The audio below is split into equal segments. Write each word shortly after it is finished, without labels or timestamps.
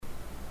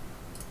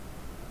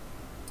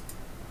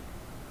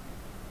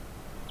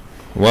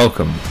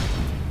Welcome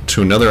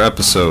to another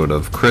episode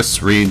of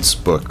Chris Reads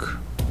Book.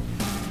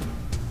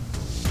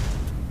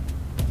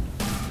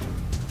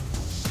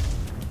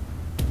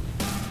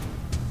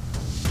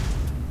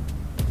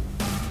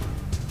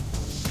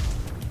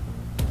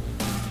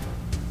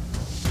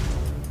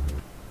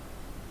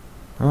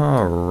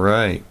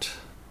 Alright,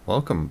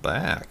 welcome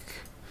back.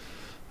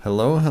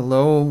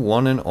 Hello,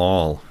 one and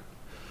all.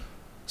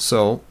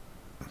 So,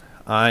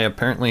 I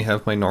apparently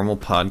have my normal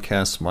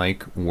podcast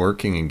mic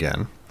working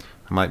again.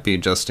 I might be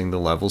adjusting the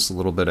levels a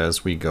little bit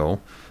as we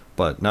go,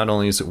 but not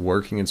only is it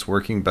working, it's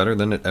working better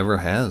than it ever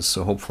has.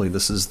 So hopefully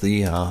this is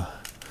the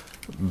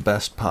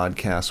best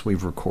podcast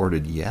we've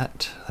recorded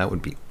yet. That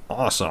would be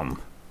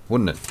awesome,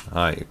 wouldn't it?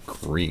 I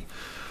agree.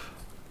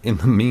 In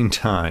the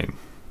meantime,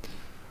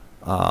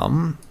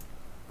 while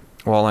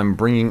I'm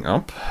bringing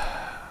up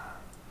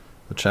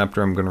the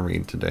chapter I'm going to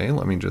read today,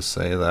 let me just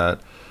say that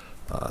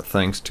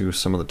thanks to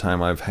some of the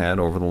time I've had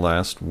over the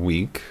last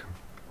week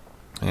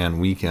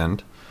and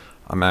weekend,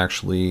 I'm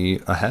actually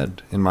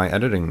ahead in my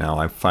editing now.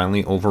 I've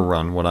finally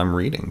overrun what I'm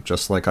reading,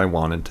 just like I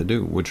wanted to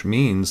do, which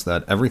means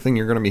that everything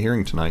you're going to be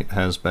hearing tonight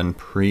has been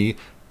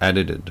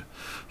pre-edited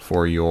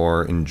for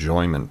your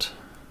enjoyment.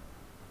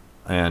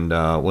 And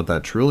what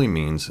that truly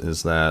means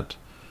is that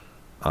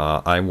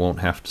I won't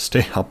have to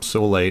stay up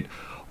so late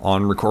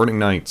on recording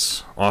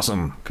nights.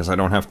 Awesome, because I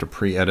don't have to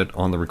pre-edit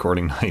on the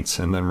recording nights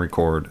and then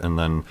record and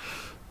then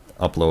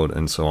upload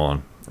and so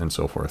on and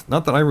so forth.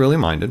 Not that I really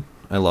minded.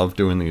 I love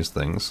doing these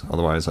things,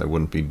 otherwise I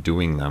wouldn't be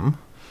doing them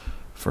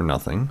for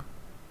nothing.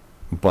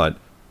 But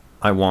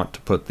I want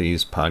to put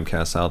these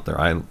podcasts out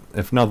there.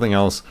 If nothing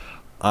else,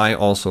 I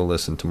also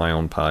listen to my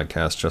own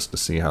podcast just to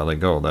see how they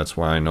go. That's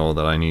why I know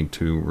that I need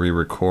to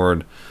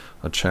re-record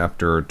a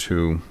chapter or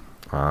two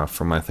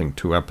from, I think,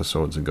 2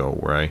 episodes ago,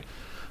 where I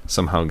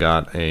somehow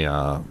got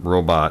a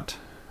robot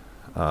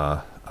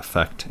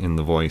effect in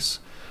the voice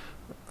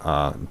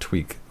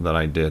tweak that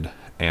I did,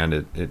 and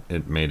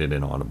it made it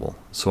inaudible.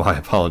 So I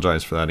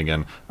apologize for that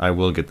again. I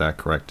will get that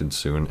corrected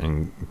soon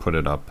and put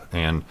it up.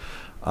 And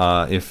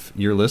if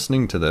you're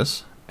listening to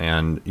this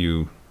and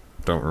you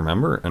don't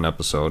remember an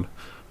episode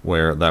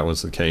where that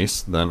was the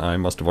case, then I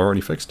must have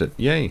already fixed it.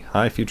 Yay!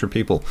 Hi, future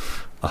people.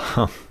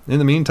 In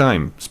the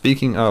meantime,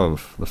 speaking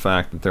of the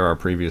fact that there are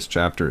previous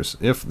chapters,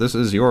 if this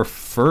is your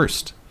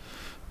first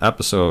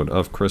episode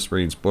of Chris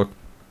Reads Book,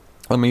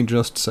 let me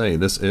just say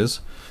this is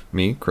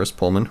me, Chris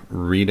Pullman,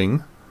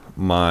 reading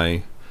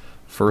my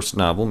first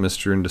novel,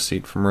 Mystery and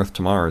Deceit from Earth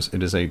to Mars.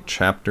 It is a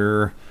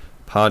chapter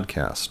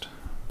podcast,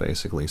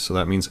 basically. So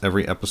that means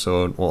every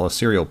episode, well, a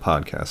serial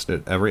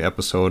podcast. Every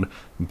episode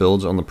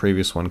builds on the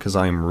previous one because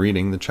I am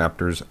reading the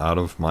chapters out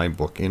of my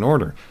book in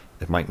order.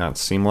 It might not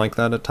seem like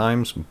that at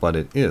times, but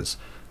it is.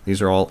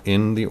 These are all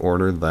in the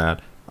order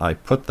that I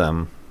put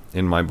them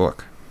in my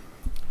book.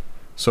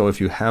 So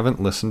if you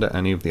haven't listened to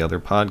any of the other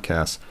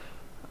podcasts,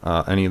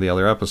 any of the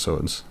other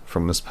episodes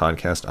from this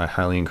podcast, I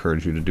highly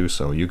encourage you to do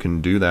so. You can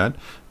do that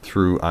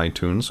through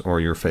iTunes or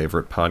your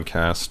favorite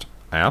podcast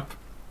app.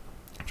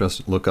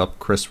 Just look up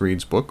Chris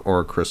Reads Book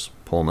or Chris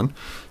Pullman.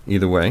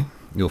 Either way,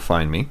 you'll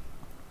find me.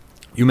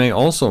 You may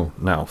also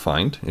now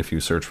find, if you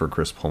search for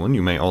Chris Pullman,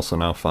 you may also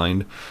now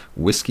find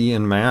Whiskey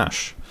and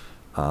Mash.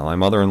 My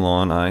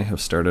mother-in-law and I have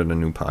started a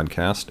new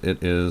podcast.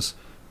 It is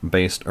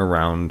based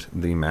around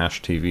the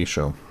MASH TV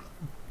show.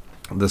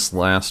 This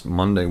last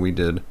Monday we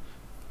did,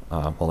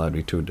 well, that'd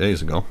be 2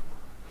 days ago.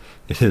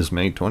 It is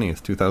May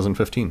 20th,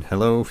 2015.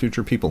 Hello,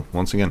 future people,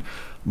 once again.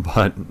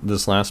 But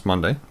this last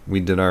Monday,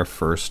 we did our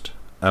first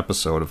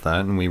episode of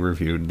that, and we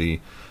reviewed the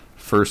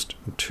first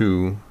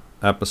 2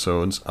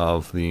 episodes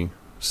of the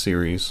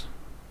series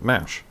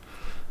MASH.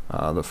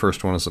 The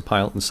first one is the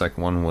pilot, and the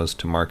second one was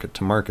To Market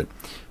to Market.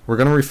 We're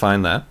going to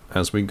refine that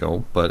as we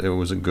go, but it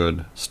was a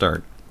good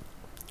start.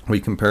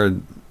 We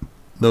compared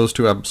those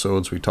 2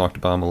 episodes, we talked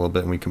about them a little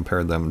bit, and we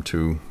compared them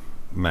to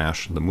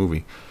MASH, the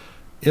movie.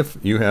 If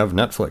you have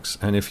Netflix,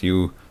 and if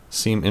you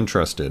seem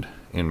interested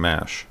in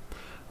MASH,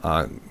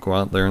 go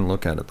out there and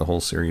look at it. The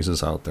whole series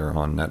is out there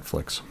on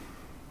Netflix.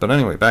 But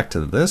anyway, back to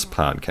this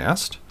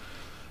podcast.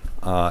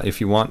 If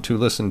you want to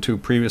listen to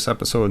previous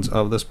episodes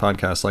of this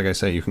podcast, like I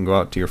say, you can go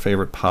out to your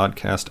favorite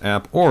podcast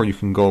app, or you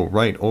can go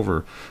right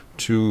over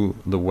to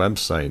the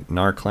website,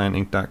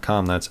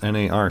 narclaninc.com. That's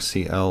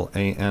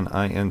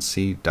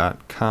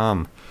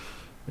narclaninc.com.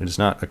 It is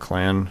not a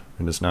clan.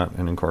 It is not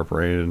an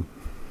incorporated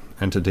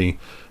entity.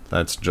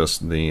 That's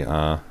just the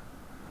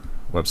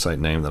website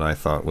name that I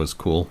thought was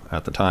cool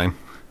at the time.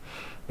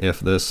 If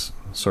this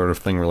sort of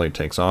thing really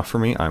takes off for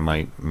me, I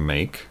might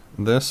make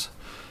this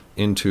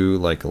into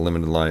like a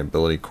limited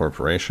liability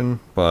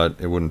corporation, but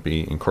it wouldn't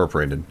be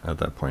incorporated at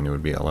that point. It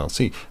would be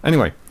LLC.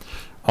 Anyway,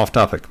 off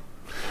topic.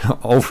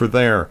 Over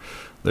there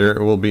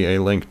will be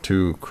a link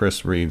to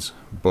Chris Reads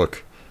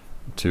Book,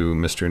 to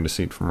Mystery and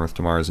Deceit from Earth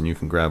to Mars, and you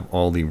can grab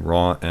all the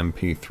raw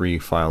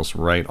MP3 files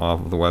right off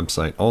of the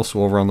website.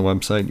 Also over on the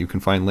website, you can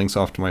find links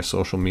off to my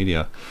social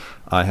media.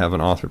 I have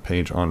an author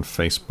page on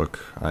Facebook.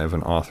 I have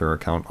an author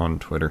account on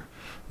Twitter.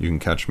 You can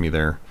catch me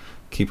there.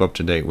 Keep up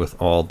to date with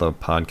all the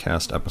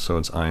podcast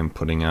episodes I am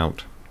putting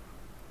out.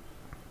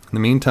 In the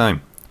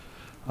meantime,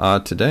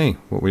 today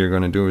what we are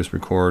going to do is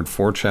record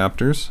 4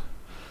 chapters.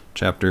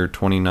 Chapter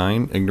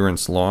 29,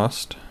 Ignorance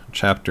Lost.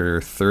 Chapter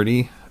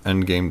 30,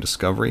 Endgame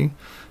Discovery.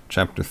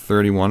 Chapter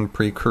 31,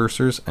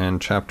 Precursors. And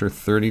Chapter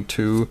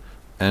 32,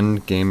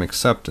 Endgame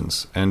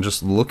Acceptance. And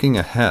just looking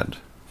ahead,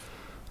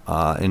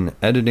 in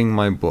editing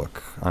my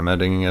book, I'm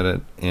editing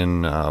it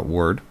in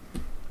Word.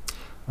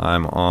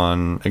 I'm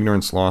on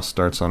Ignorance Lost,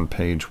 starts on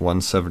page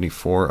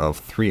 174 of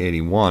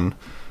 381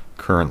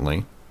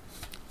 currently.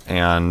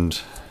 And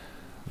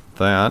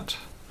that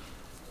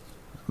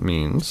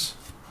means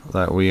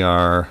that we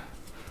are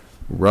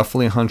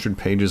roughly 100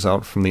 pages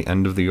out from the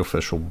end of the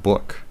official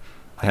book.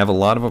 I have a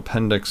lot of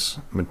appendix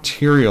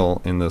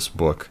material in this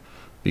book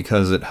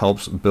because it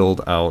helps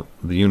build out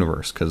the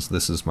universe, because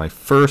this is my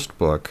first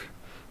book,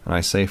 and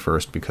I say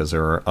first because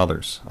there are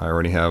others. I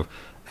already have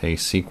a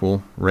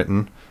sequel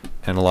written,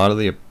 and a lot of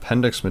the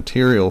appendix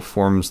material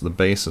forms the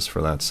basis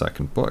for that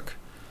second book.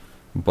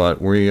 But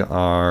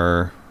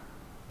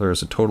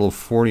there's a total of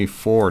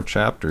 44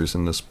 chapters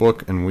in this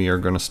book, and we are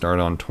going to start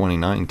on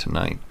 29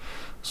 tonight.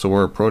 So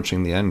we're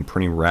approaching the end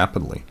pretty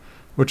rapidly,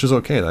 which is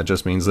okay. That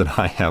just means that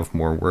I have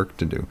more work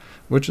to do,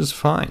 which is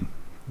fine.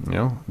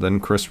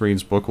 Then Chris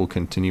Reed's book will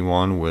continue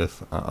on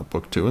with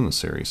book 2 in the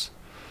series.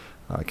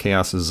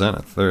 Chaos'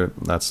 Zenith.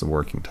 That's the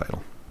working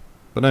title.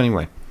 But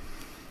anyway,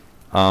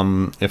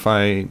 if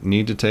I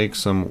need to take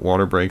some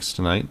water breaks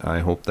tonight, I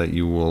hope that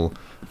you will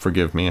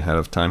forgive me ahead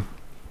of time.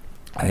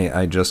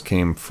 I just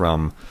came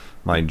from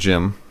my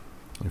gym.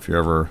 If you're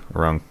ever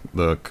around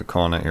the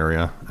Kaukauna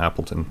area,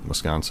 Appleton,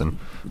 Wisconsin,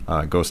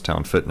 Ghost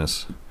Town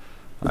Fitness,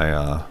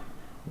 I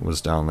was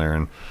down there,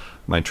 and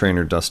my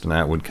trainer Dustin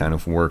Atwood kind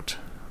of worked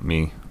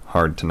me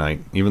hard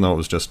tonight. Even though it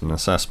was just an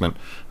assessment,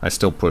 I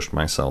still pushed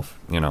myself,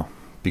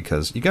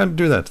 because you got to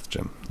do that to the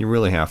gym. You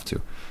really have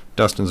to.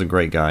 Dustin's a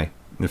great guy.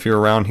 If you're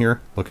around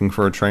here looking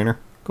for a trainer,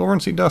 go over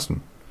and see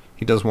Dustin.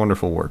 He does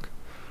wonderful work.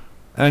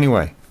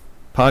 Anyway,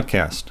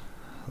 podcast.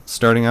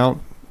 Starting out,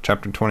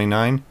 chapter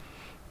 29,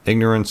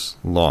 Ignorance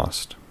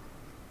Lost.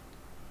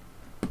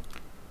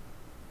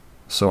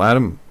 So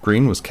Adam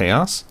Green was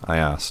chaos? I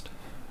asked.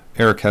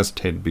 Eric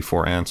hesitated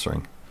before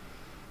answering.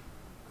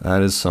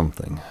 That is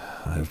something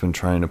I've been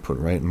trying to put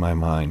right in my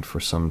mind for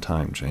some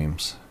time,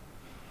 James.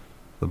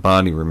 The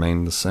body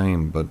remained the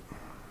same, but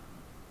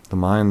the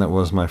mind that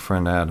was my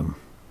friend Adam,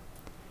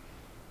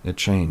 it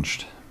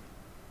changed.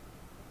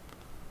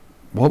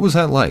 What was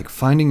that like,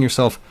 finding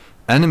yourself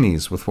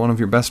enemies with one of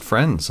your best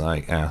friends?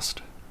 I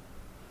asked.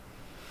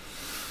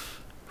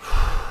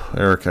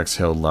 Eric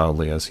exhaled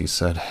loudly as he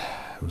said,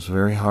 It was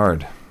very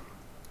hard.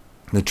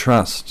 The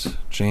trust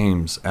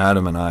James,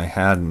 Adam, and I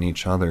had in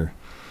each other,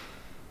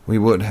 we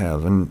would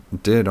have, and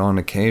did on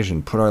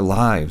occasion, put our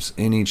lives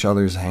in each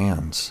other's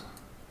hands.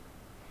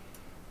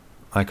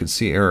 I could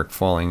see Eric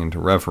falling into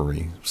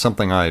reverie,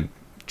 something I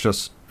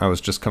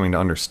was just coming to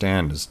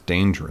understand as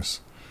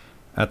dangerous.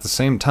 At the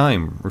same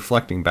time,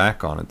 reflecting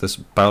back on it, this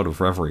bout of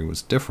reverie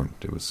was different.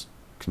 It was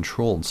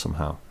controlled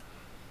somehow.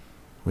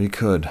 We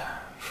could,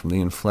 from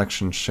the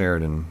inflection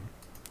shared in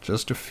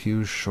just a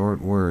few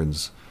short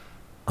words,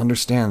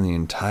 understand the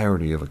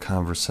entirety of a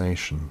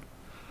conversation.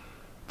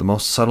 The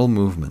most subtle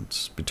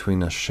movements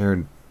between us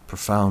shared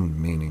profound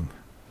meaning.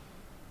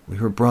 We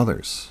were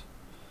brothers,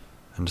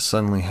 and to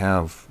suddenly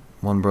have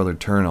one brother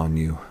turn on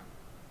you.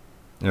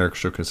 Eric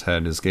shook his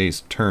head, his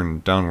gaze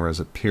turned downward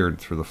as it peered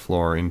through the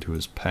floor into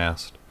his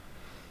past.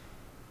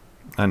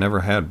 I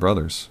never had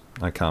brothers,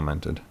 I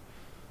commented.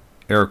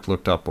 Eric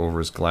looked up over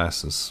his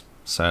glasses,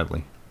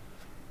 sadly.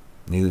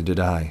 Neither did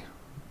I,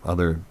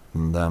 other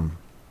than them.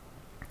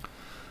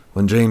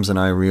 When James and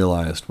I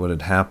realized what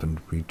had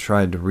happened, we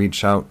tried to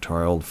reach out to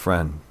our old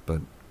friend,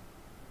 but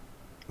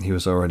he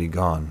was already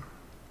gone.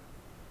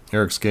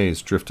 Eric's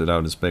gaze drifted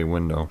out his bay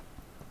window.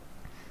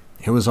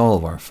 It was all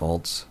of our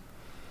faults.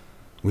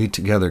 We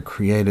together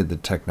created the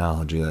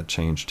technology that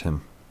changed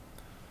him.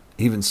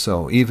 Even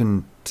so,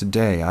 even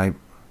today,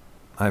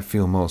 I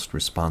feel most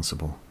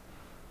responsible.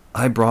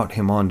 I brought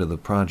him onto the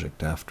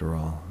project, after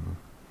all.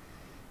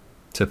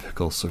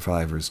 Typical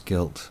survivor's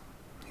guilt.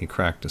 He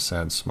cracked a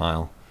sad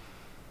smile.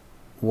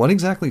 What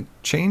exactly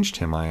changed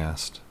him? I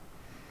asked.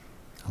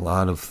 A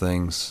lot of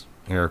things,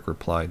 Eric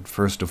replied.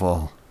 First of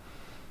all,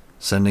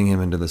 sending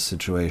him into the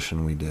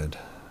situation we did.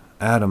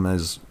 Adam,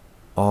 as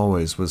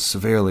always, was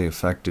severely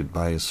affected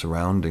by his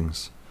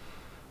surroundings.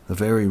 The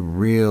very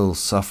real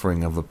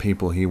suffering of the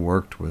people he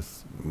worked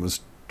with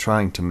was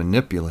trying to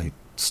manipulate,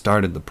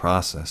 started the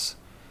process.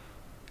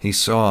 He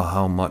saw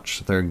how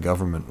much their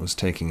government was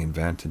taking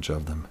advantage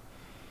of them.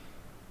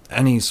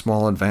 Any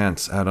small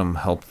advance Adam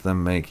helped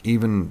them make,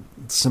 even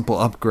simple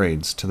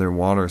upgrades to their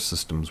water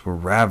systems, were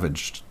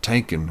ravaged,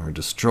 taken, or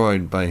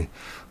destroyed by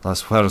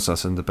las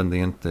fuerzas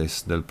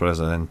independientes del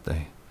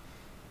presidente.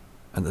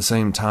 At the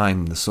same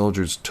time, the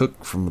soldiers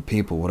took from the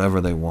people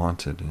whatever they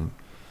wanted, and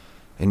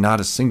in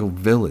not a single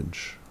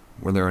village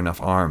were there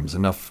enough arms,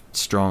 enough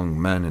strong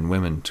men and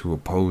women to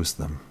oppose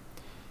them.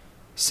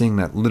 Seeing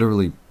that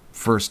literally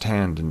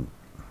firsthand, and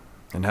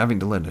and having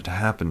to let it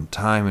happen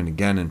time and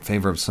again in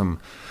favor of some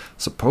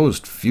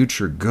supposed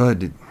future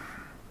good,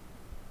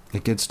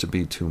 it gets to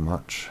be too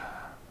much.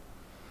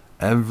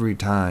 Every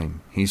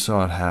time he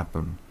saw it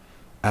happen,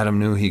 Adam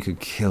knew he could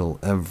kill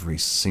every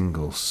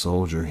single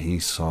soldier he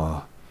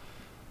saw.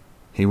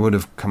 He would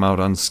have come out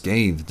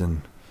unscathed,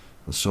 and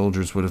the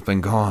soldiers would have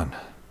been gone.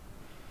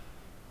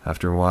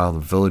 After a while, the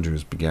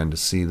villagers began to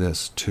see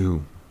this,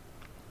 too.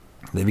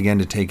 They began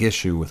to take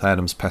issue with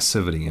Adam's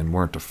passivity and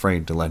weren't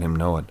afraid to let him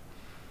know it.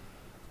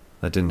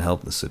 That didn't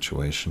help the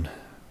situation.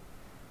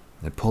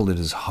 It pulled at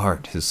his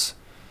heart, his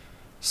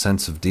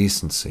sense of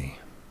decency.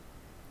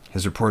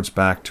 His reports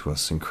back to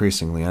us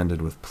increasingly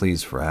ended with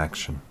pleas for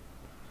action.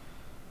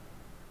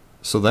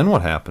 So then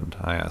what happened?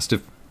 I asked.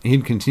 If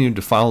he'd continued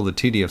to follow the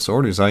TDF's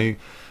orders, I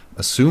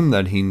assumed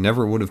that he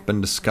never would have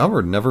been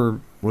discovered, never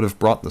would have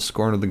brought the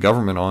scorn of the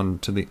government on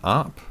to the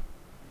op.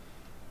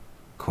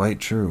 Quite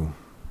true.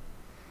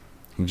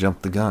 He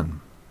jumped the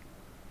gun.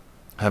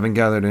 Having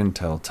gathered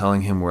intel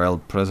telling him where El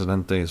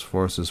Presidente's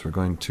forces were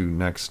going to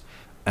next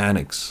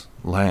annex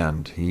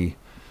land, he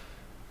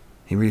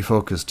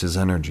refocused his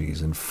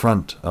energies in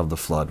front of the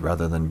flood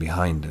rather than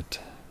behind it.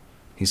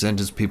 He sent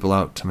his people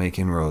out to make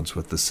inroads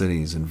with the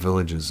cities and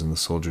villages in the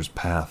soldiers'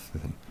 path.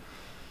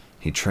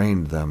 He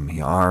trained them,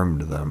 he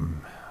armed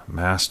them,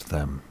 massed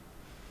them,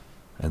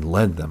 and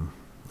led them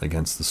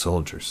against the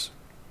soldiers.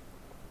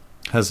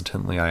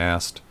 Hesitantly, I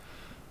asked,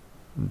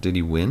 "Did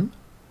he win?"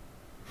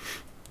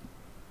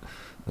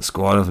 A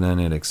squad of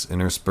nanitics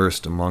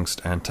interspersed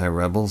amongst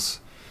anti-rebels?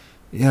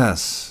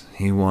 Yes,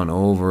 he won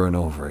over and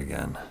over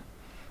again,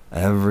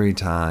 every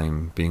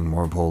time being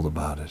more bold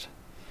about it.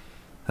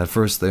 At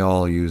first they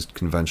all used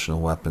conventional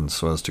weapons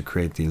so as to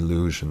create the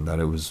illusion that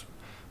it was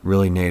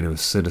really native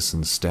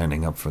citizens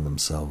standing up for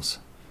themselves.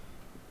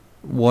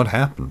 What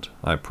happened?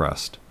 I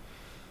pressed.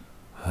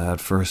 At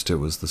first it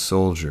was the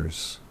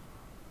soldiers.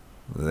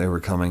 They were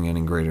coming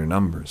in greater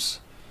numbers,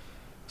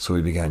 so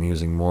he began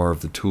using more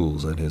of the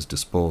tools at his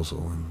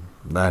disposal, and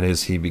that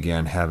is, he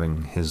began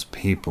having his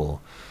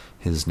people,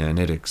 his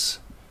nanitics,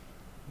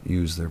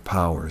 use their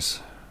powers,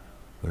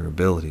 their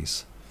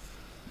abilities.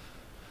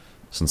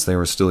 Since they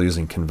were still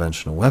using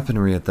conventional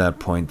weaponry at that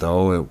point,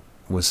 though, it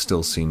was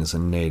still seen as a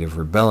native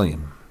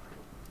rebellion.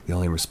 The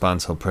only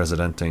response El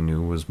Presidente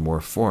knew was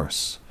more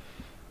force,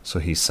 so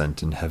he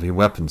sent in heavy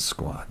weapons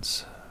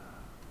squads.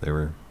 They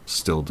were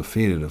still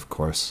defeated, of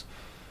course.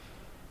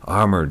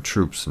 Armored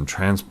troops and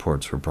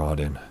transports were brought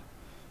in.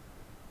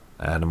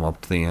 Adam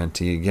upped the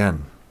ante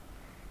again.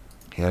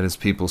 He had his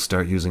people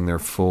start using their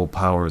full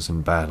powers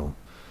in battle,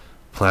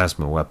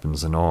 plasma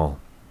weapons and all.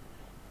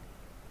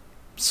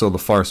 So the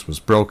farce was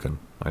broken,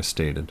 I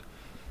stated.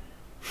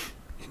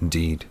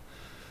 Indeed.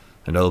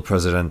 And El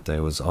Presidente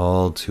was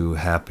all too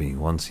happy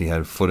once he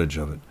had footage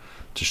of it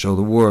to show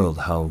the world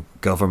how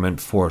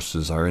government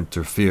forces are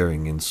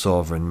interfering in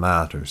sovereign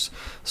matters,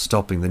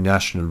 stopping the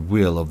national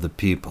will of the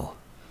people.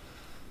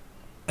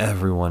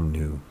 Everyone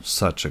knew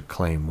such a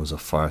claim was a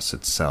farce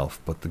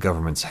itself, but the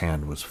government's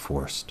hand was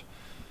forced.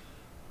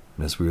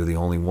 And as we were the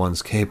only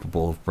ones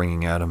capable of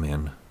bringing Adam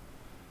in,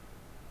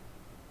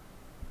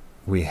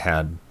 we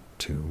had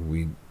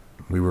to.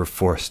 We were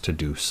forced to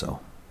do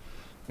so,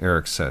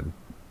 Eric said.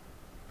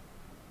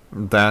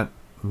 That,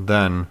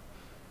 then,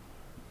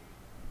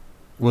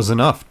 was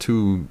enough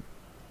to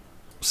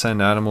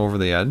send Adam over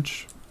the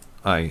edge?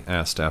 I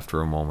asked after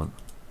a moment.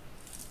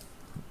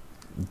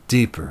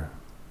 Deeper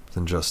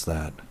than just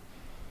that.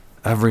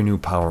 Every new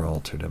power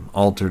altered him,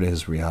 altered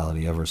his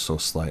reality ever so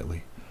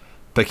slightly,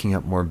 picking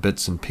up more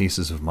bits and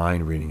pieces of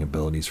mind-reading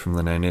abilities from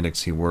the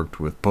nanitics he worked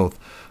with, both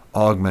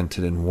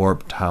augmented and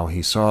warped how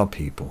he saw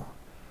people.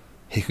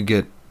 He could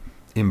get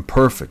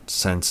imperfect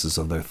senses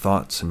of their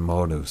thoughts and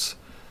motives.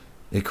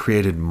 It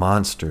created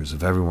monsters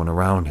of everyone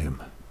around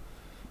him.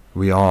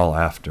 We all,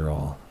 after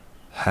all,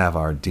 have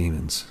our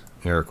demons,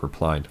 Eric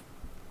replied.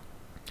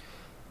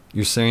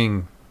 You're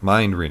saying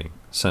mind-reading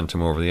sent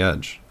him over the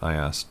edge? I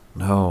asked.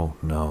 No.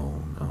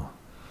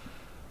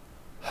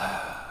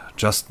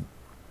 Just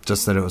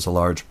that it was a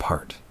large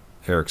part,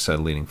 Eric said,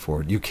 leaning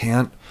forward. You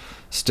can't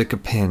stick a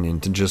pin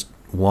into just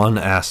one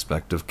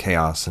aspect of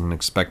chaos and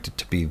expect it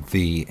to be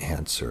the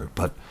answer,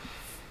 but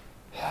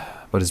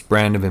his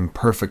brand of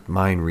imperfect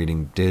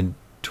mind-reading did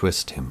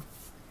twist him.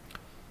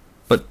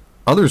 But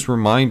others were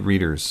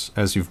mind-readers,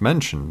 as you've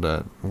mentioned,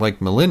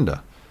 like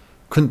Melinda.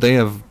 Couldn't they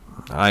have,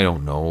 I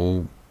don't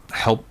know,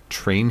 helped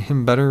train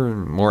him better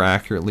and more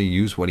accurately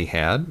use what he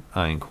had?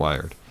 I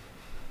inquired.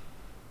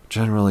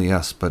 Generally,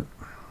 yes, but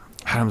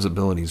Adam's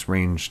abilities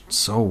ranged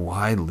so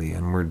widely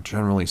and were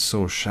generally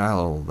so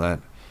shallow that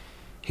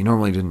he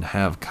normally didn't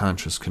have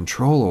conscious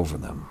control over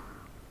them.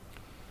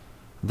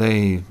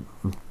 The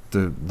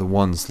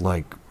ones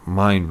like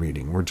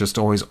mind-reading were just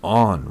always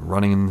on,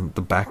 running in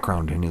the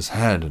background in his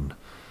head, and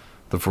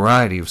the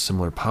variety of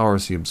similar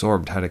powers he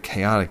absorbed had a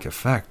chaotic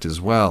effect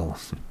as well.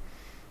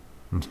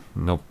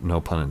 No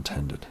pun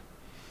intended.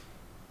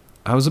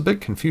 I was a bit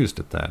confused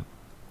at that.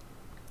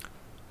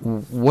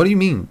 What do you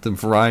mean, the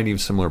variety of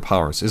similar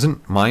powers?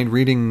 Isn't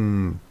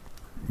mind-reading,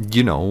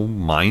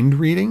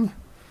 mind-reading?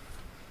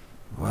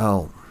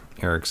 Well,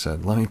 Eric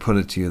said, let me put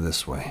it to you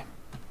this way.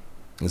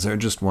 Is there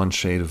just one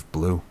shade of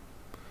blue?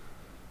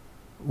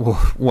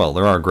 Well,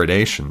 there are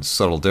gradations,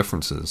 subtle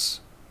differences.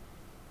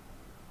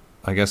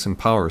 I guess in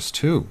powers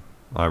too,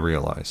 I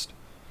realized.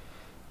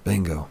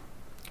 Bingo.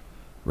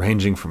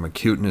 Ranging from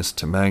acuteness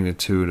to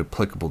magnitude,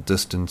 applicable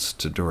distance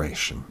to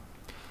duration.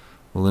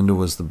 Melinda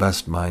was the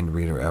best mind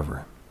reader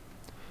ever.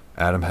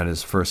 Adam had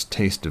his first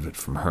taste of it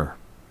from her.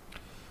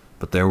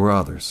 But there were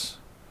others.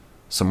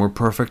 Some were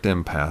perfect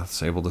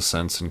empaths, able to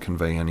sense and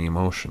convey any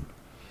emotion.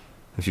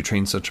 If you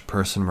train such a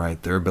person right,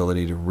 their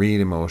ability to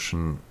read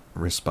emotion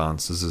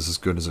responses is as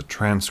good as a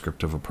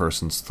transcript of a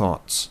person's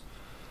thoughts.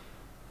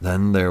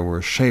 Then there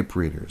were shape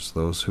readers,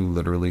 those who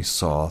literally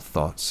saw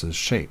thoughts as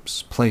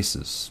shapes,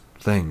 places,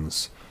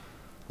 things.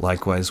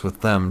 Likewise with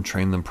them,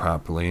 train them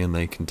properly and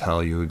they can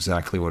tell you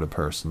exactly what a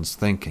person's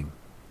thinking.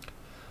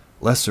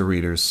 Lesser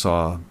readers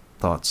saw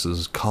thoughts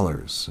as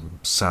colors and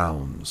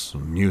sounds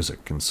and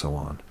music and so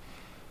on.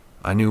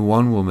 I knew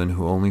one woman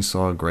who only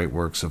saw great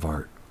works of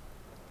art.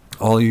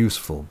 All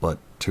useful, but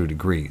to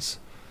degrees.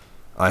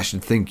 I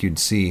should think you'd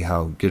see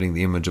how getting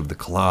the image of the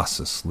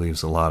Colossus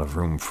leaves a lot of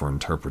room for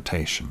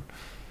interpretation.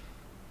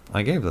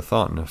 I gave the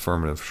thought an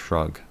affirmative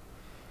shrug.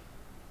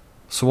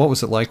 So what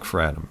was it like for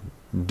Adam?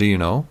 Do you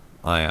know?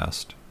 I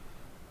asked.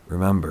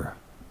 Remember,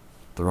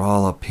 they're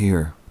all up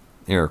here,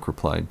 Eric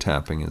replied,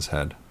 tapping his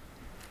head.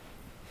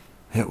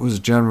 It was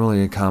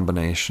generally a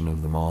combination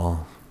of them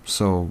all.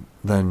 So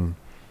then,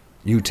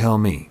 you tell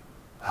me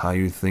how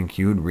you think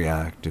you'd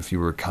react if you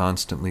were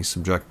constantly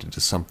subjected to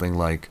something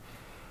like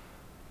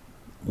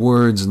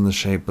words in the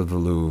shape of the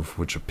Louvre,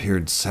 which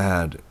appeared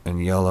sad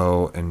and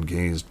yellow and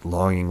gazed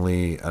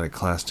longingly at a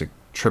classic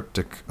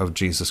triptych of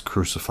Jesus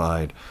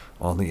crucified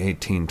on the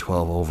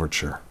 1812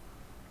 overture.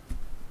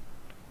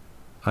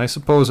 I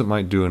suppose it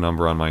might do a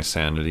number on my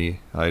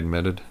sanity, I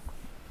admitted.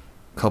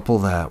 Couple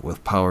that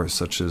with powers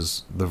such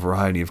as the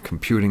variety of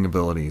computing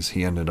abilities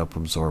he ended up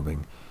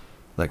absorbing,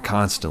 that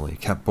constantly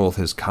kept both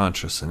his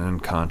conscious and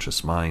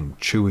unconscious mind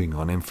chewing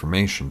on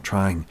information,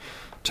 trying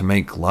to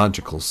make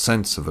logical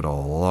sense of it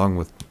all, along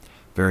with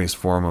various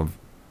form of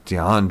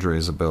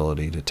DeAndre's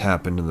ability to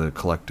tap into the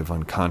collective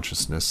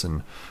unconsciousness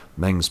and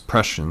Meng's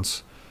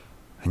prescience,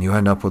 and you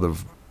end up with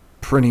a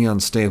pretty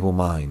unstable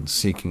mind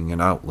seeking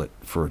an outlet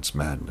for its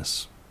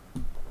madness.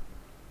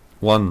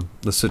 One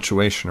the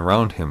situation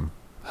around him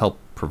helped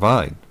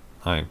provide,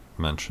 I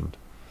mentioned.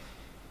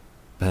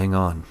 Bang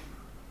on.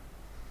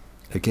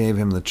 It gave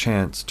him the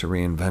chance to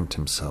reinvent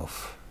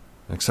himself,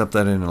 except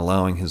that in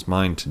allowing his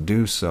mind to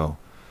do so,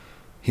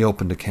 he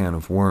opened a can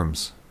of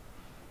worms.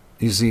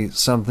 You see,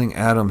 something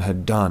Adam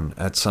had done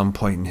at some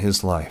point in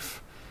his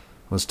life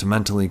was to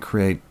mentally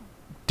create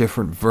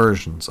different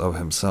versions of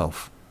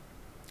himself.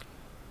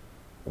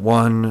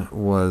 One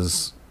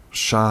was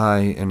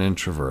shy and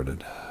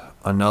introverted.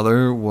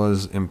 Another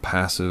was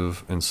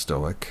impassive and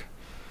stoic.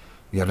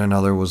 Yet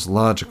another was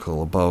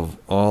logical above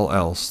all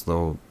else,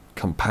 though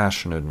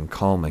compassionate and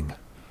calming.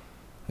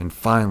 And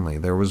finally,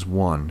 there was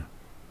one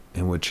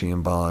in which he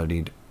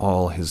embodied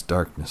all his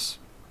darkness.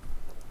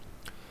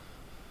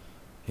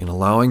 In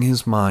allowing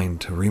his mind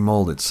to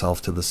remold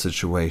itself to the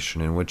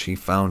situation in which he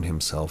found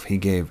himself, he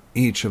gave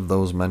each of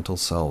those mental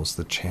selves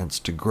the chance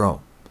to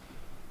grow.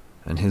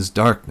 And his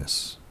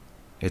darkness,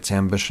 its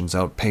ambitions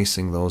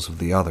outpacing those of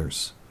the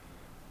others,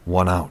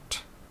 won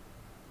out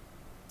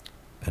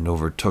and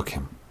overtook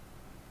him.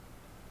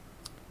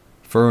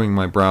 Furrowing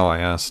my brow, I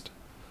asked,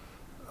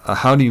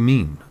 how do you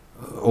mean,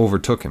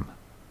 overtook him?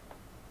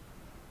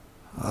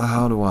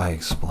 How do I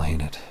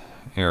explain it?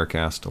 Eric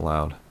asked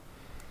aloud.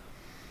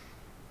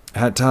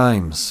 At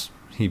times,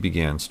 he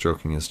began,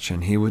 stroking his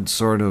chin, he would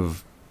sort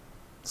of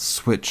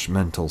switch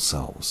mental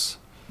selves.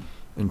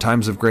 In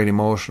times of great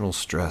emotional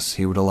stress,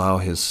 he would allow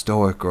his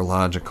stoic or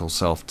logical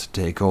self to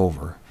take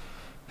over.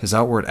 His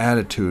outward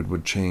attitude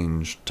would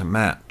change to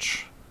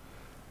match.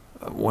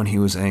 When he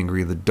was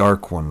angry, the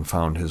Dark One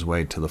found his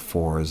way to the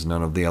fore, as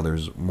none of the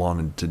others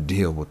wanted to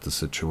deal with the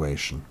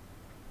situation.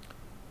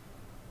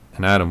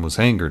 And Adam was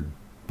angered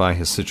by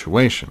his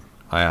situation,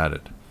 I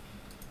added.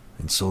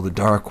 And so the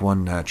Dark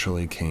One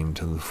naturally came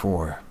to the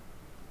fore.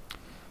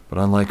 But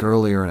unlike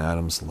earlier in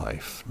Adam's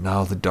life,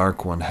 now the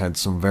Dark One had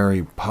some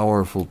very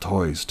powerful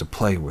toys to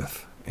play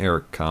with,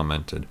 Eric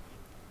commented.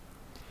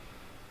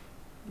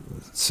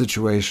 The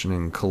situation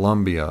in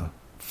Colombia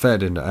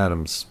fed into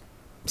Adam's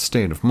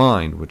state of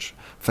mind, which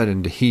fed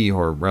into he,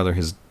 or rather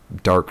his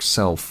dark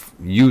self,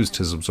 used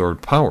his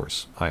absorbed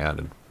powers, I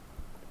added.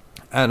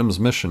 Adam's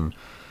mission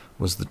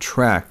was the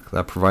track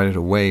that provided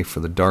a way for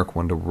the Dark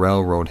One to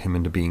railroad him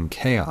into being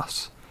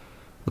chaos.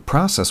 The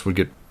process would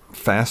get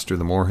faster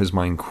the more his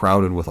mind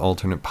crowded with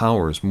alternate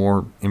powers,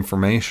 more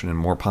information and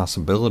more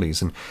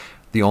possibilities, and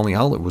the only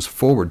outlet was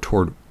forward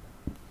toward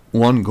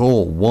one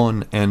goal,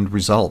 one end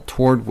result,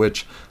 toward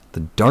which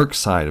the dark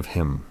side of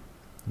him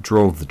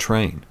drove the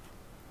train.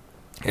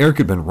 Eric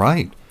had been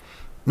right.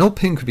 No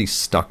pin could be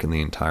stuck in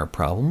the entire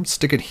problem.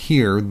 Stick it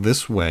here,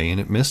 this way, and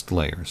it missed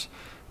layers.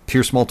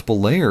 Pierce multiple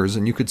layers,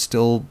 and you could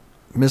still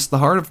miss the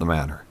heart of the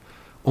matter.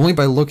 Only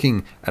by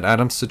looking at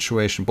Adam's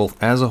situation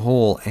both as a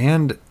whole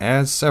and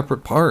as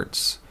separate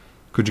parts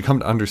could you come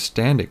to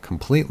understand it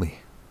completely.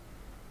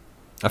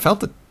 I felt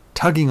the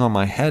tugging on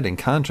my head in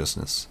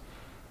consciousness.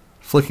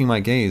 Flicking my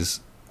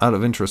gaze out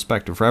of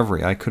introspective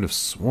reverie, I could have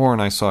sworn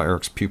I saw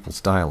Eric's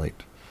pupils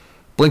dilate.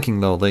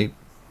 Blinking, though,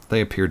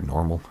 they appeared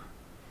normal.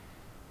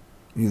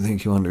 "You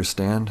think you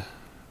understand?"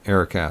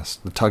 Eric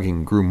asked. The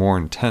tugging grew more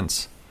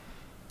intense.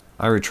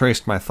 I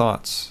retraced my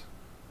thoughts,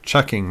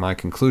 checking my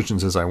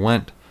conclusions as I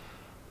went.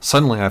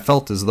 Suddenly I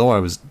felt as though I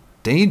was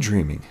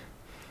daydreaming.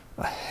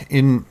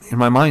 In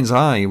my mind's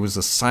eye, it was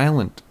a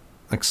silent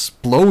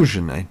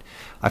explosion.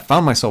 I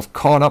found myself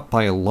caught up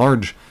by a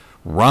large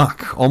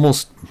rock,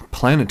 almost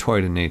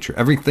planetoid in nature.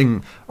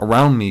 Everything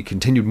around me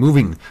continued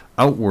moving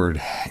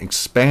outward,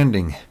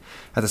 expanding.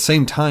 At the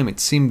same time, it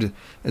seemed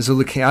as though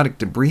the chaotic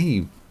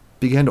debris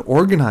began to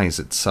organize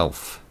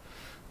itself.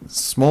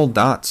 Small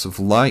dots of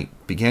light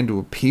began to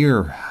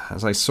appear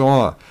as I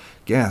saw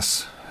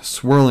gas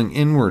swirling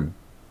inward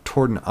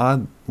toward an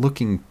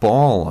odd-looking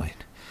ball.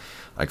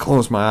 I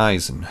closed my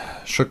eyes and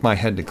shook my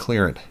head to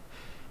clear it.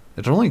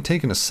 It had only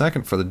taken a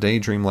second for the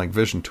daydream-like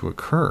vision to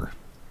occur.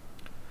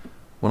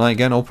 When I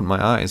again opened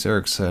my eyes,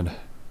 Eric said,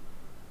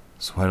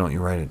 "So why don't you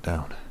write it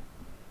down?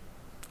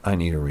 I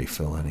need a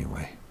refill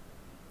anyway."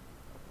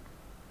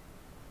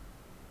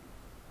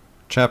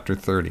 Chapter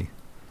 30.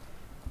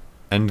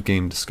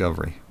 Endgame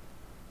Discovery.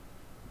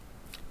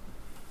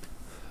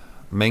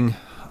 "Meng,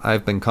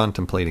 I've been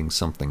contemplating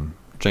something,"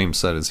 James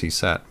said as he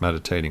sat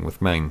meditating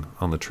with Meng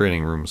on the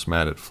trading room's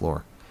matted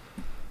floor.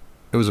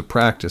 It was a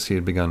practice he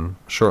had begun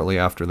shortly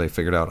after they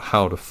figured out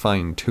how to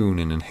fine-tune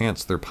and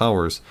enhance their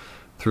powers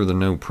through the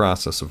new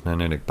process of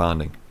nanitic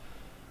bonding.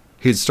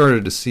 He had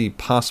started to see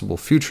possible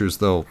futures,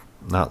 though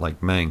not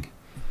like Meng.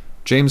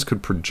 James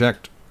could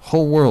project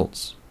whole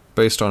worlds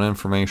based on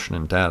information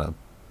and data.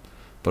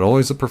 But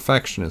always a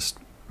perfectionist,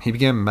 he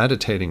began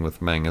meditating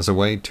with Meng as a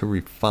way to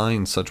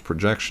refine such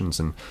projections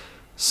and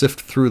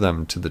sift through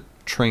them to the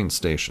train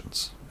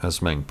stations,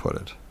 as Meng put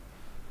it.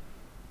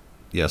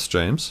 "Yes,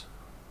 James?"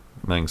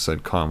 Meng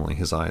said calmly,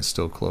 his eyes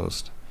still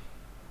closed.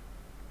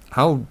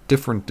 "How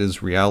different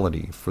is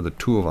reality for the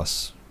two of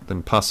us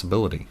than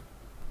possibility?"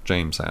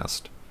 James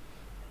asked.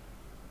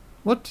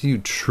 "What do you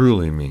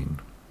truly mean?"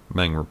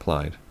 Meng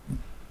replied.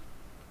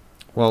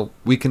 "Well,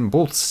 we can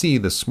both see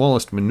the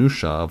smallest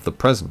minutiae of the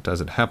present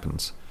as it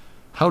happens.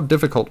 How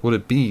difficult would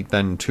it be,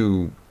 then,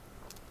 to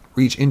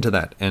reach into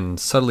that and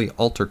subtly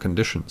alter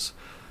conditions,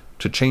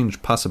 to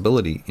change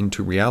possibility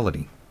into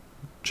reality?"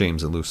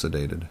 James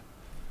elucidated.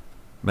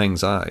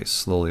 Meng's eyes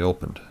slowly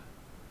opened.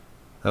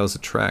 That was a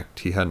tract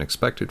he hadn't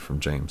expected from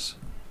James.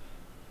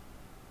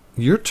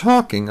 "You're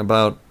talking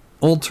about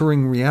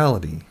altering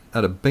reality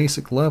at a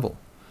basic level."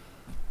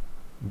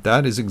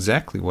 "That is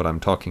exactly what I'm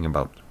talking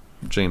about,"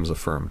 James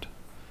affirmed.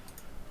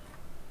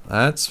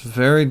 "That's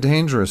very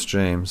dangerous,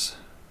 James.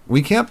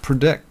 We can't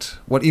predict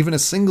what even a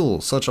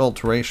single such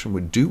alteration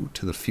would do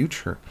to the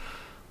future.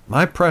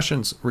 My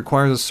prescience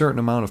requires a certain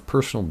amount of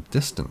personal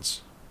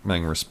distance,"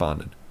 Meng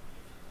responded.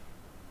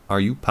 "Are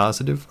you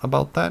positive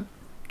about that?"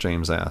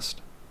 James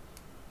asked.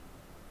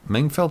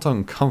 Meng felt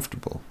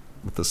uncomfortable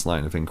with this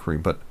line of inquiry,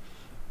 but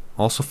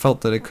also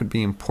felt that it could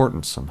be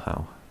important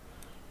somehow.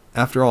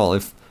 After all,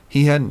 if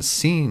he hadn't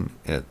seen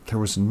it, there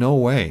was no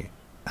way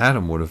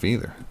Adam would have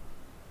either.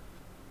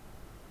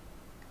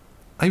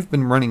 "I've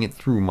been running it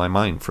through my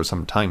mind for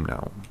some time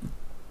now.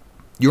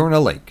 You're in a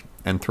lake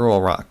and throw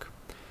a rock.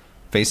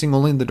 Facing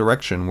only the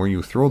direction where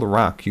you throw the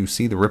rock, you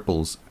see the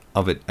ripples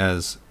of it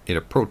as it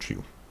approach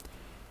you.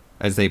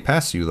 As they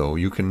pass you, though,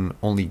 you can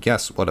only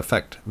guess what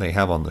effect they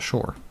have on the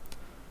shore.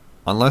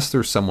 Unless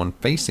there's someone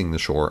facing the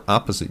shore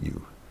opposite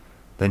you,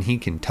 then he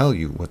can tell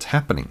you what's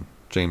happening,"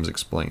 James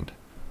explained.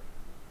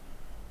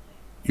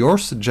 "You're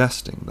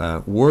suggesting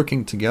that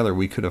working together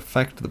we could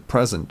affect the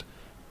present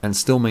and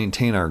still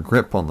maintain our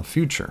grip on the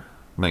future,"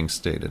 Meng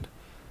stated.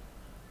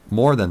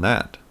 "More than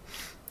that.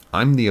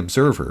 I'm the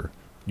observer,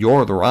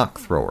 you're the rock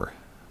thrower.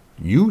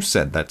 You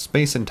said that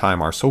space and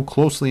time are so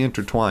closely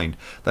intertwined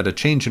that a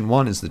change in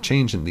one is the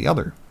change in the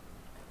other.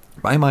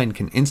 My mind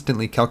can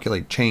instantly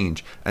calculate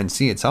change and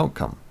see its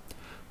outcome.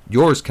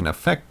 Yours can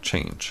affect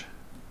change,"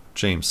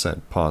 James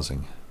said,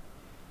 pausing.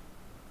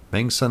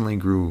 Meng suddenly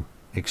grew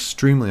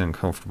extremely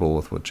uncomfortable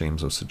with what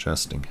James was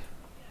suggesting.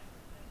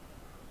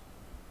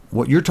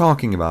 "What you're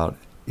talking about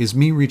is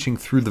me reaching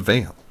through the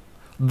veil.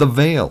 The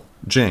veil,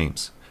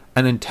 James,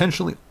 and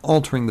intentionally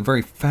altering the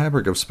very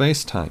fabric of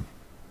space-time."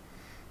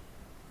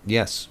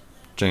 "Yes,"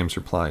 James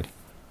replied.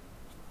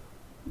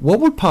 "What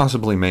would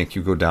possibly make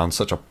you go down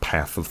such a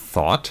path of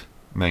thought?"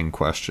 Meng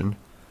questioned.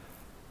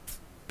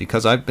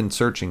 "Because I've been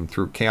searching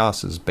through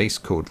Chaos's base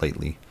code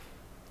lately,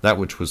 that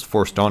which was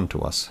forced onto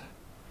us.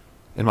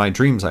 In my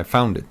dreams I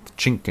found it, the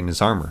chink in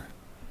his armor.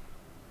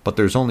 But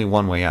there's only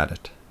one way at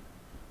it."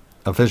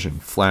 A vision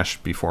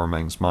flashed before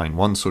Meng's mind,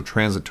 one so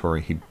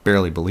transitory he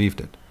barely believed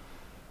it.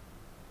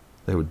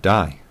 They would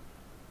die.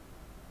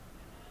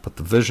 But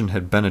the vision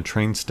had been a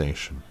train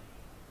station.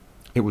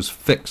 It was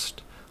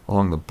fixed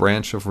along the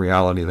branch of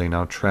reality they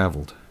now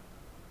traveled.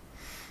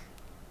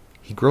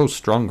 He grows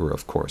stronger,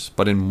 of course,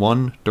 but in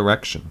one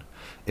direction.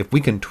 If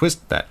we can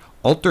twist that,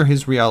 alter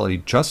his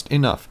reality just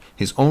enough,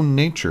 his own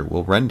nature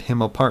will rend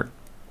him apart.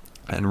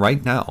 And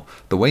right now,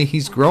 the way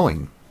he's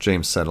growing,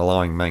 James said,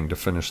 allowing Meng to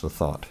finish the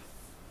thought,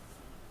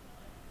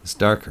 is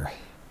darker.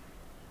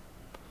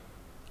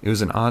 It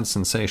was an odd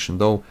sensation,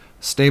 though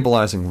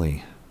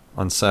stabilizingly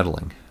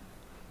unsettling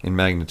in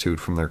magnitude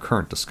from their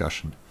current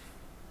discussion,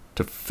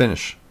 to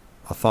finish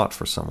a thought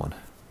for someone.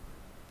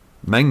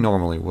 Meng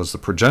normally was the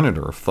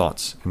progenitor of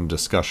thoughts in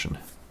discussion.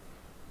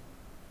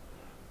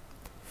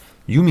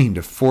 You mean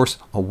to force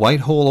a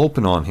white hole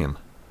open on him?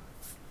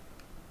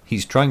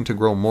 He's trying to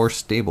grow more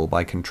stable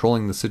by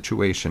controlling the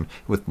situation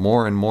with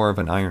more and more of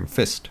an iron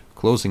fist,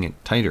 closing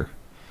it tighter.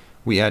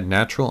 We add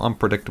natural,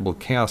 unpredictable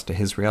chaos to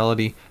his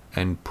reality,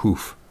 and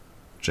poof,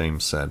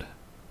 James said.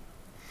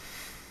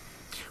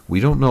 We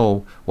don't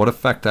know what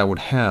effect that would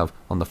have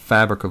on the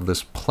fabric of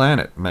this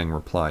planet, Meng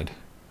replied.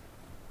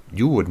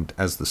 You wouldn't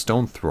as the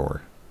stone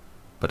thrower,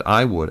 but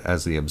I would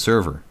as the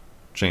observer,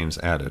 James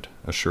added,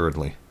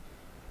 assuredly.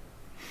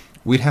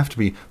 We'd have to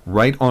be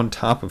right on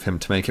top of him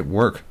to make it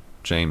work,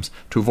 James,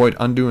 to avoid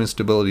undue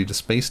instability to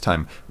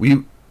space-time.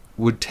 We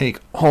would take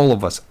all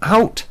of us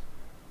out,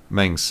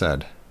 Meng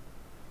said,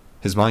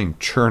 his mind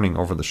churning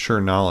over the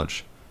sure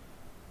knowledge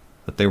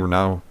that they were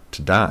now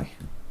to die.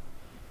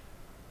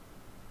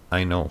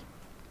 I know,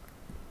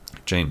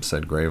 James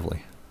said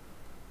gravely.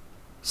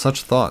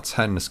 Such thoughts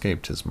hadn't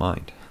escaped his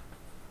mind.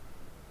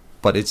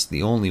 But it's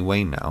the only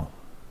way now.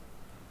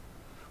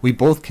 We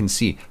both can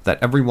see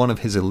that every one of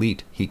his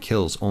elite he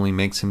kills only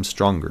makes him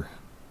stronger.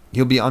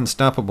 He'll be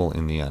unstoppable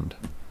in the end.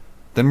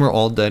 Then we're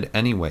all dead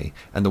anyway,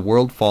 and the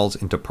world falls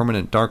into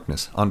permanent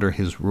darkness under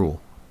his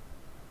rule.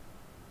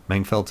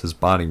 Meng felt his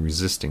body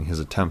resisting his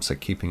attempts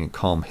at keeping it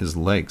calm, his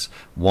legs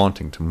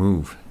wanting to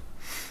move.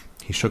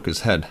 He shook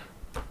his head.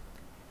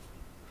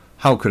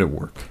 How could it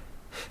work?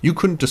 You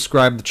couldn't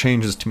describe the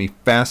changes to me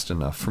fast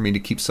enough for me to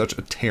keep such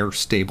a tear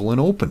stable and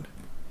open.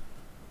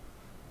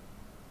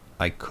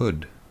 I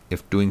could,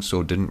 if doing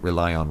so didn't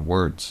rely on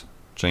words,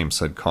 James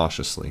said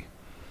cautiously.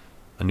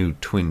 A new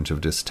twinge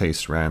of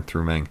distaste ran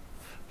through Meng.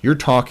 You're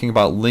talking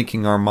about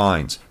linking our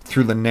minds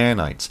through the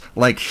nanites,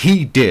 like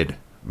he did,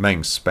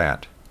 Meng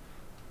spat.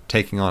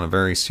 Taking on a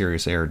very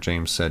serious air,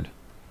 James said,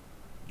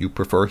 You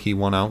prefer he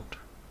won out?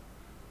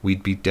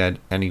 We'd be dead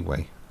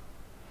anyway.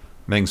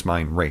 Meng's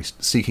mind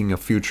raced, seeking a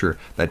future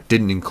that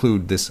didn't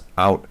include this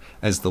out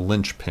as the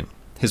linchpin.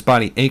 His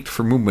body ached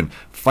for movement,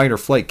 fight or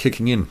flight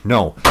kicking in.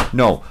 No,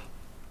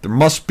 there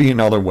must be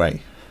another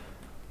way.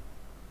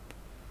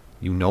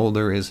 You know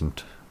there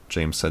isn't,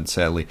 James said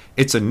sadly.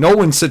 It's a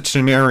no-win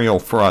scenario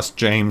for us,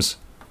 James.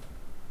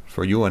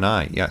 For you and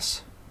I,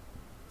 yes.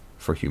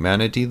 For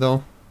humanity,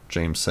 though,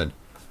 James said.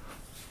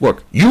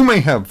 Look, you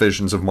may have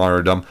visions of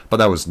martyrdom, but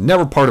that was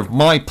never part of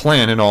my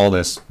plan in all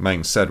this,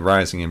 Meng said,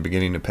 rising and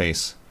beginning to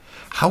pace.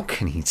 How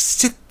can he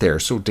sit there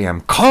so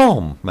damn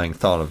calm? Meng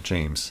thought of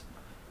James.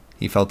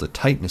 He felt a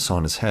tightness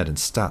on his head and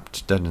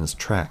stopped dead in his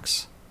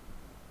tracks.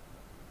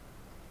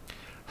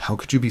 How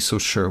could you be so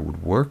sure it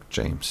would work,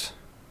 James?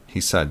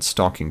 He said,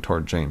 stalking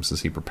toward James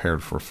as he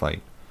prepared for a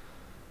fight.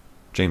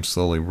 James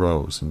slowly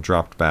rose and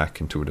dropped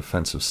back into a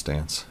defensive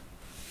stance.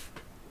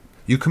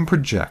 You can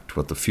project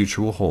what the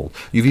future will hold.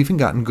 You've even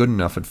gotten good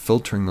enough at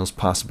filtering those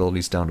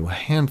possibilities down to a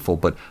handful,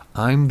 but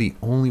I'm the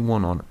only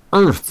one on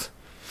Earth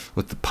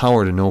with the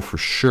power to know for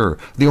sure.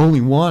 The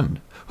only one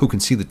who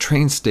can see the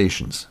train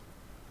stations.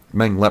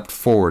 Meng leapt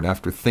forward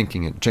after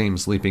thinking it,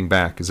 James leaping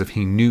back as if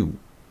he knew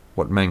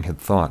what Meng had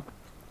thought.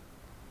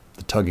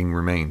 The tugging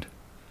remained.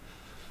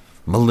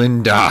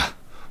 Melinda!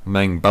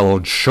 Meng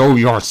bellowed. Show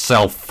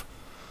yourself!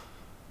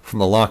 From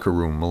the locker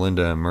room,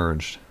 Melinda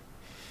emerged.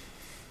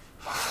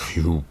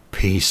 You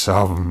piece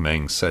of,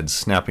 Meng said,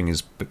 snapping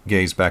his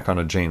gaze back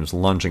onto James,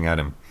 lunging at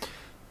him.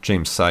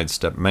 James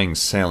sidestepped, Meng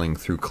sailing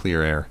through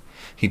clear air.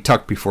 He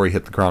tucked before he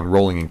hit the ground,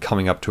 rolling and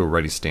coming up to a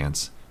ready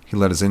stance. He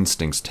let his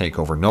instincts take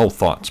over, no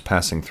thoughts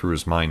passing through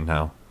his mind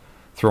now.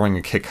 Throwing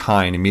a kick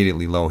high and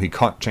immediately low, he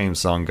caught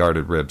James'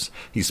 unguarded ribs.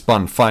 He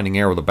spun, finding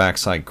air with a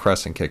backside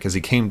crescent kick. As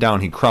he came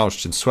down, he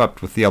crouched and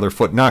swept with the other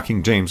foot,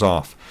 knocking James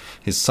off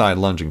his side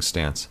lunging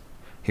stance.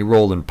 He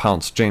rolled and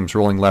pounced, James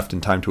rolling left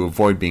in time to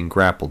avoid being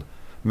grappled.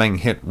 Meng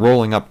hit,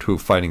 rolling up to a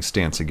fighting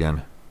stance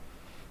again.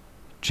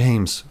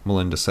 James,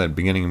 Melinda said,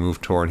 beginning to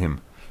move toward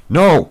him.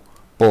 No!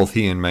 Both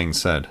he and Meng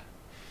said.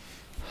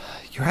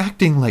 You're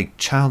acting like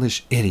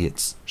childish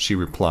idiots, she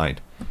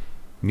replied.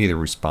 Neither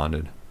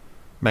responded.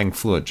 Meng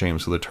flew at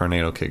James with a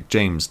tornado kick,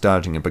 James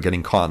dodging it but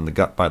getting caught in the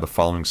gut by the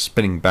following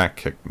spinning back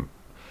kick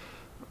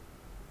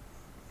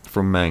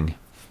from Meng.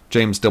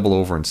 James doubled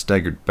over and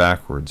staggered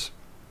backwards,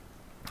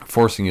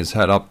 forcing his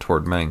head up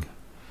toward Meng.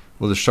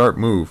 With a sharp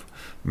move,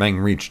 Meng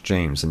reached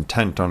James,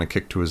 intent on a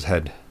kick to his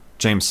head.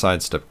 James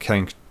sidestepped,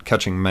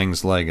 catching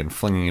Meng's leg and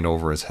flinging it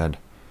over his head.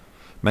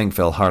 Meng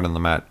fell hard on the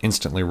mat,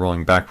 instantly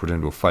rolling backward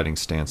into a fighting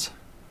stance.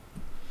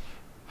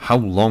 How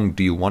long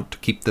do you want to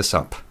keep this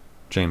up?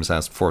 James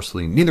asked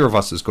forcefully. "Neither of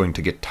us is going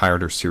to get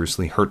tired or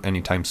seriously hurt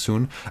anytime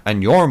soon,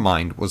 and your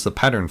mind was the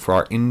pattern for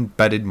our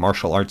embedded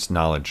martial arts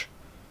knowledge.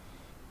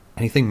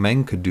 Anything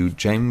Meng could do,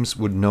 James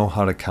would know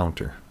how to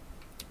counter."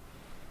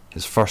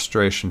 His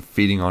frustration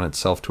feeding on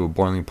itself to a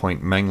boiling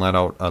point, Meng let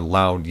out a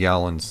loud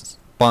yell and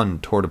spun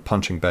toward a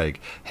punching bag,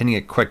 hitting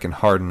it quick and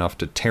hard enough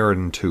to tear it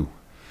in two.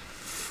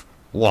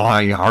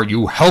 "Why are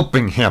you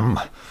helping him?"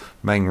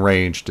 Meng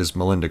raged as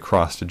Melinda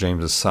crossed to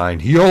James's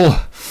side.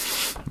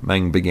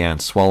 Meng began,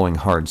 swallowing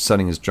hard,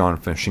 setting his jaw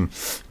and finishing.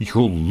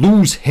 "You'll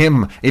lose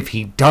him if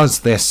he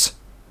does this."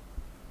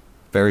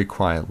 Very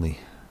quietly,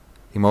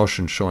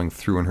 emotion showing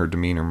through in her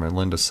demeanor,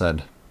 Melinda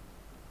said,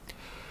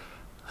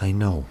 "I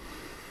know.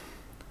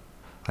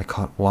 I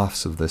caught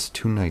wafts of this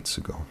 2 nights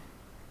ago.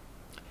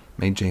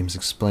 Made James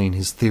explain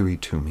his theory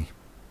to me."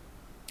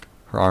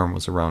 Her arm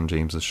was around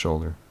James's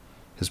shoulder,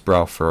 his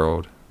brow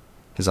furrowed,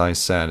 his eyes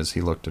sad as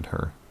he looked at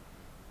her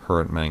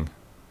at Meng.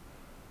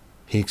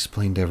 "He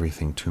explained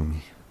everything to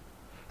me,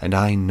 and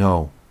I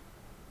know,"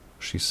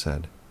 she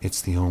said, "it's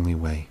the only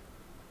way.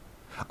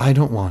 I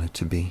don't want it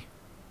to be.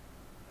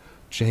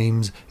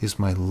 James is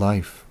my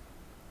life.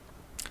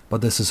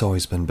 But this has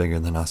always been bigger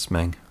than us,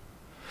 Meng.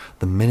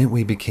 The minute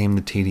we became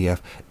the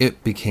TDF,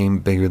 it became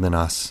bigger than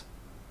us.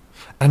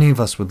 Any of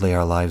us would lay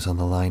our lives on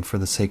the line for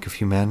the sake of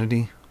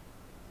humanity."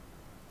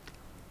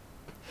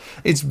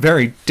 "It's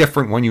very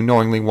different when you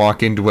knowingly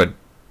walk into it,"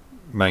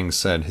 Meng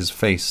said, his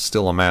face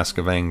still a mask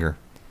of anger.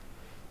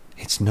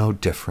 "It's no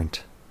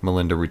different,"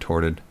 Melinda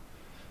retorted.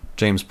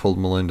 James pulled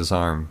Melinda's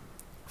arm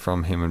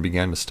from him and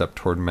began to step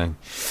toward Meng.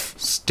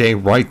 "Stay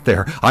right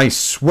there, I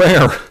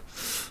swear,"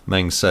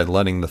 Meng said,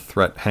 letting the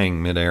threat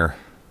hang midair.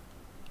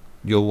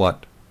 "You'll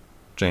what?"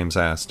 James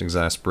asked,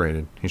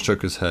 exasperated. He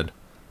shook his head.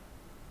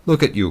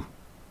 "Look at you.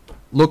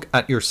 Look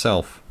at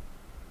yourself."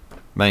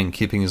 Meng,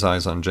 keeping his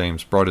eyes on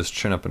James, brought his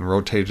chin up and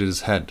rotated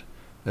his head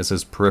as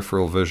his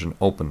peripheral vision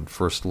opened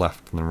first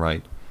left and then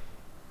right.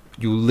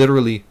 "You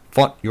literally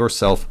fought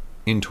yourself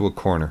into a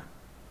corner."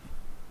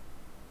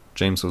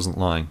 James wasn't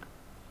lying.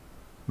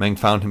 Meng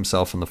found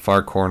himself in the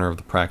far corner of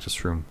the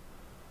practice room.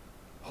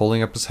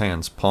 Holding up his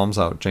hands, palms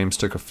out, James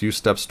took a few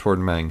steps toward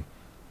Meng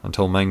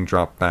until Meng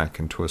dropped back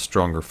into a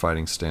stronger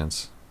fighting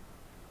stance.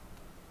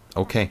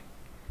 Okay.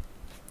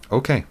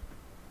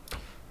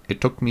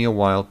 It took me a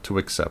while to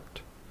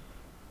accept.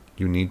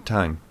 You need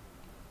time.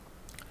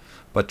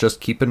 But just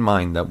keep in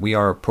mind that we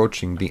are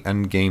approaching the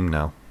end game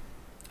now.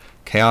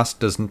 Chaos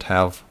doesn't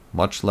have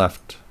much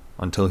left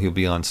until he'll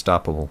be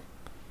unstoppable."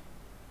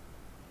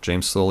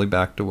 James slowly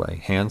backed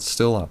away, hands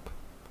still up.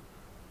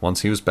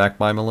 Once he was back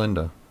by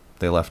Melinda,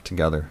 they left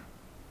together.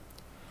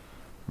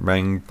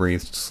 Meng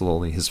breathed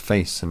slowly, his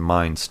face and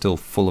mind still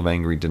full of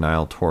angry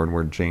denial toward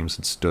where James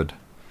had stood.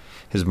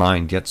 His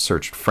mind yet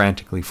searched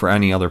frantically for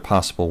any other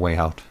possible way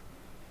out.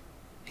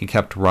 He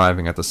kept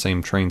arriving at the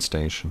same train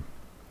station.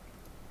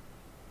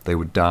 They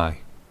would die.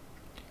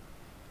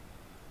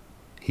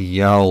 He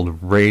yelled,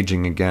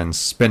 raging again,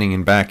 spinning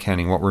and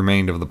backhanding what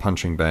remained of the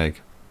punching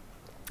bag.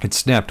 It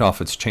snapped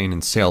off its chain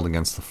and sailed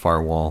against the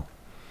far wall.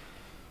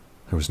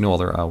 There was no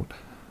other out.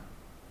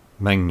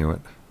 Meng knew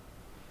it.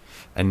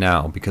 And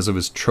now, because of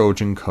his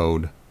Trojan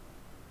code,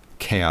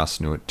 Chaos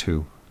knew it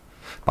too.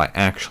 By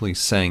actually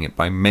saying it,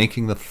 by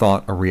making the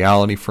thought a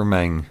reality for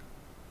Meng,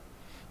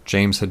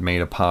 James had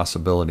made a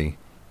possibility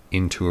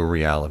into a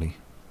reality.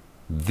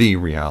 The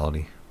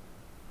reality.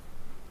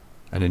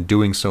 And in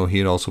doing so, he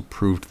had also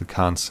proved the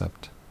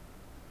concept.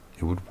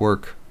 It would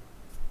work.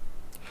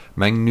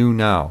 Meng knew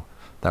now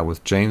that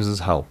with James's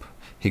help,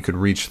 he could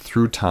reach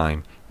through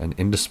time and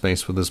into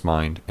space with his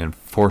mind and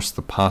force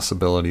the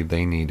possibility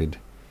they needed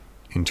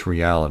into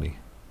reality.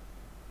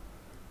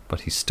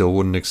 But he still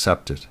wouldn't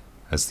accept it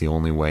as the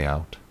only way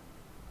out.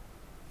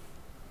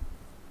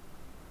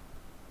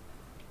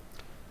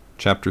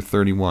 Chapter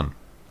 31.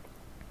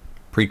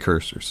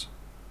 Precursors.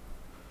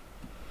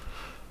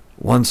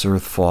 Once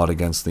Earth fought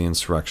against the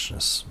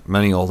insurrectionists.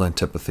 Many old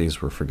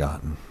antipathies were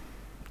forgotten.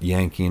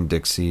 Yankee and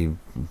Dixie,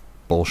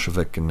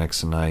 Bolshevik and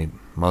Nixonite,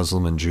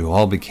 Muslim and Jew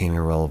all became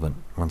irrelevant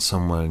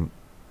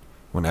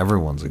when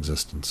everyone's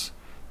existence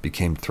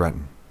became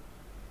threatened.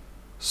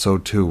 So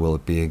too will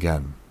it be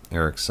again,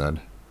 Eric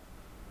said.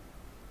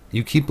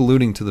 You keep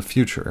alluding to the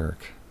future,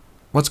 Eric.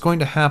 What's going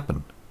to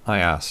happen? I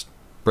asked,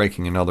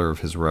 breaking another of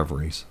his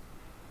reveries.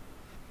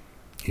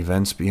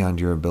 Events beyond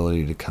your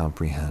ability to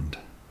comprehend.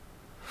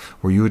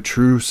 Were you a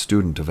true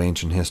student of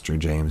ancient history,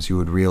 James, you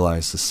would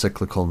realize the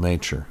cyclical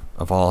nature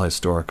of all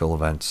historical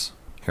events,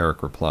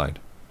 Eric replied.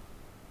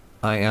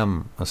 I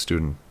am a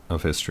student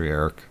of history,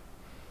 Eric.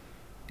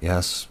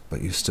 Yes,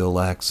 but you still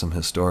lack some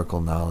historical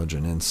knowledge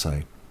and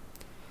insight.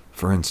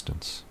 For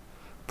instance,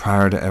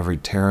 prior to every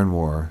Terran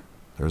war,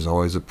 there is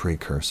always a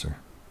precursor.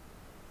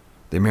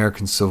 The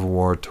American Civil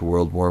War to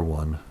World War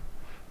I,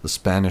 the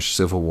Spanish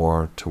Civil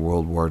War to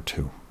World War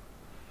II,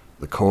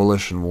 the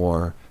Coalition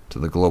War to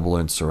the global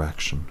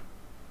insurrection.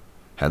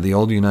 Had the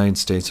old United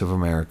States of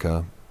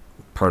America,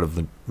 part of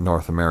the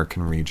North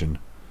American region,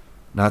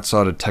 not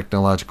sought a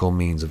technological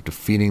means of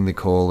defeating the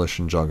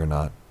coalition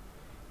juggernaut,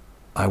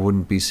 I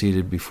wouldn't be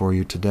seated before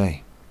you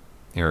today,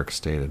 Eric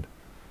stated.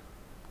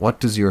 What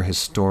does your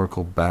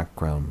historical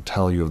background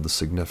tell you of the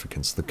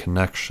significance, the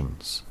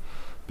connections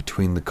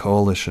between the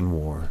Coalition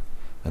War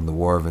and the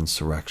War of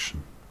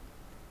Insurrection?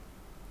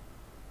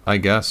 I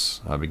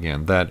guess, I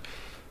began, that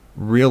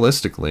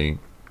realistically,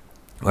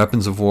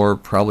 weapons of war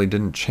probably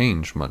didn't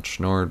change much,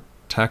 nor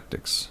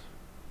tactics.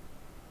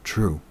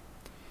 True,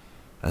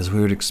 as we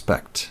would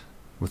expect,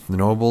 with the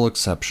notable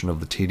exception of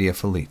the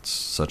TDF elites,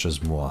 such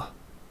as moi.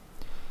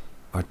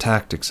 Our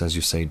tactics, as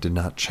you say, did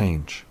not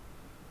change.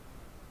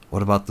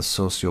 What about the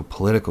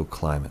socio-political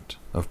climate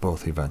of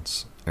both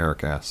events?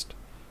 Eric asked.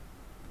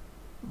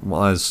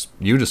 Well, as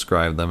you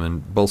described them, in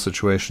both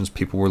situations,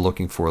 people were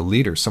looking for a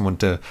leader, someone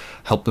to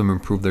help them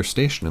improve their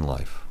station in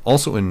life.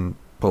 Also, in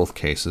both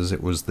cases,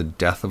 it was the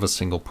death of a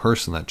single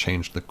person that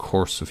changed the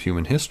course of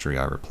human history,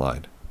 I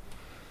replied.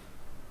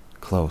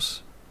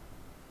 Close.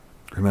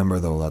 Remember,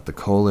 though, that the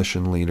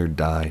coalition leader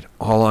died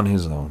all on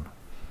his own.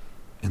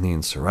 In the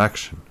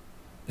insurrection,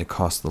 it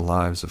cost the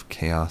lives of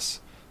Chaos,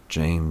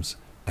 James,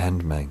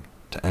 and Meng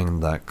to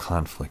end that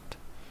conflict.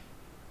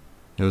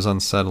 It was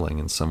unsettling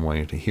in some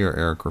way to hear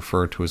Eric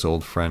refer to his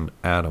old friend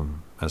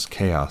Adam as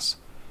Chaos.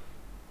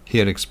 He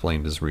had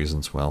explained his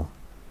reasons well.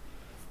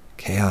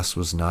 Chaos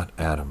was not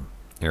Adam,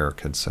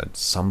 Eric had said.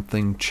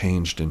 Something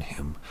changed in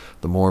him.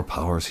 The more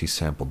powers he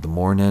sampled, the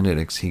more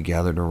nanitics he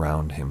gathered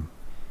around him.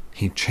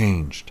 He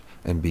changed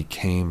and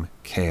became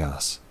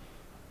Chaos.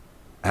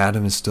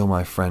 Adam is still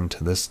my friend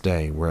to this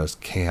day, whereas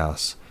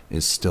Chaos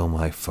is still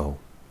my foe.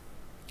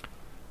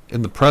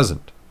 In the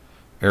present,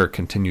 Eric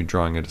continued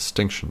drawing a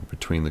distinction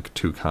between the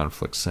two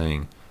conflicts,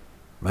 saying,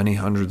 many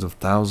hundreds of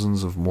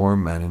thousands of more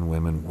men and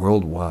women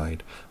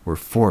worldwide were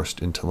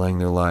forced into laying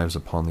their lives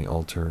upon the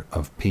altar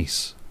of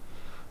peace.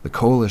 The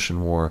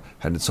coalition war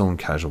had its own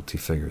casualty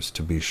figures,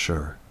 to be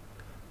sure,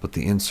 but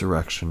the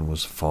insurrection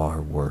was far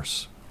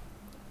worse.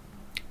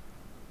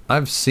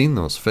 I've seen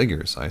those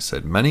figures, I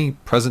said. Many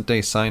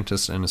present-day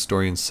scientists and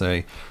historians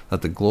say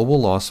that the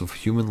global loss of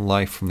human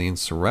life from the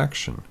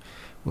insurrection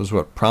was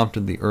what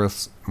prompted the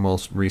Earth's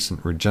most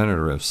recent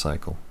regenerative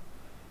cycle.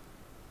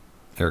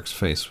 Eric's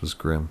face was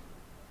grim.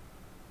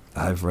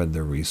 I've read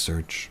their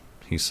research,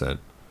 he said.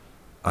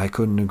 I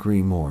couldn't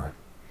agree more.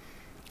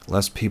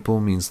 Less people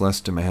means less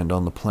demand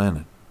on the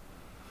planet.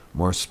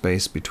 More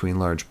space between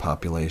large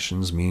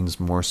populations means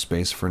more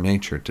space for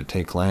nature to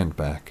take land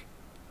back.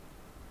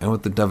 And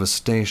with the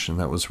devastation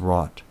that was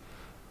wrought,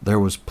 there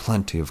was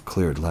plenty of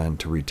cleared land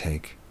to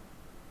retake.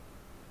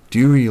 Do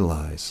you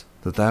realize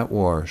that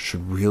war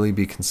should really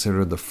be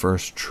considered the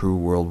first true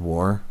world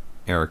war?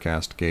 Eric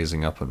asked,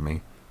 gazing up at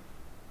me.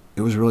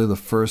 It was really the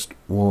first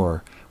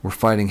war where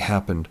fighting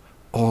happened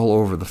all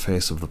over the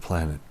face of the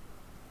planet.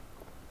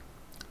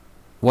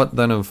 What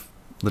then of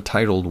the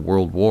titled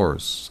world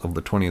wars of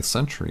the 20th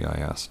century? I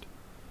asked.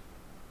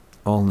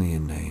 Only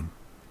in name.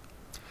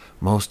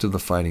 Most of the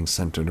fighting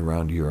centered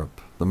around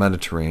Europe, the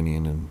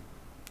Mediterranean, and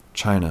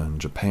China and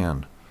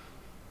Japan.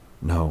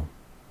 No,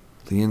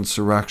 the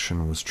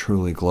insurrection was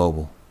truly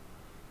global.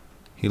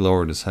 He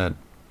lowered his head.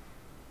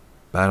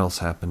 Battles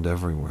happened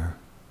everywhere.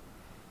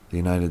 The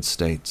United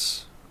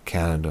States,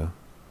 Canada,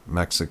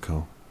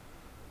 Mexico,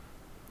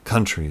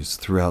 countries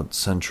throughout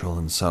Central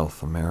and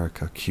South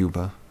America,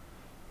 Cuba,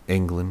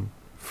 England,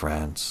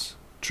 France,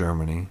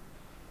 Germany,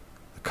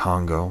 the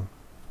Congo,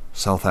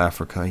 South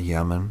Africa,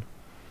 Yemen,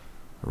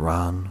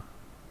 Iran,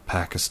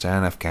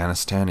 Pakistan,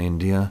 Afghanistan,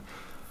 India,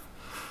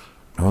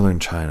 northern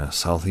China,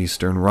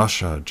 southeastern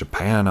Russia,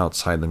 Japan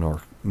outside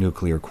the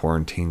nuclear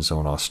quarantine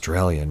zone,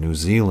 Australia, New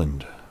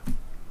Zealand,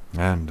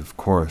 and, of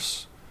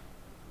course,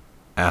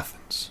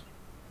 Athens,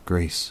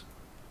 Greece.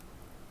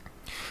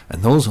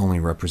 And those only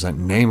represent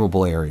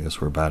nameable areas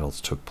where battles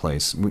took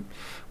place.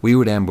 We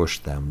would ambush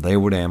them, they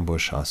would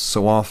ambush us,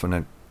 so often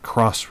at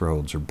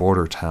crossroads or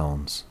border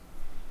towns.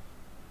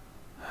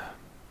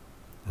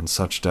 And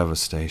such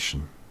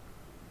devastation.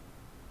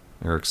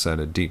 Eric said,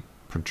 a deep,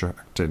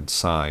 projected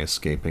sigh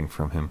escaping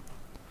from him.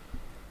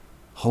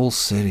 Whole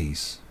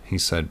cities, he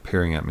said,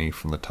 peering at me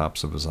from the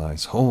tops of his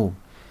eyes. Whole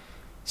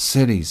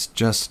cities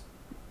just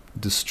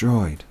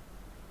destroyed.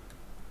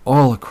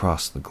 All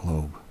across the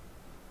globe.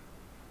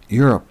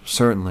 Europe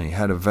certainly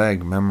had a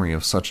vague memory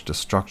of such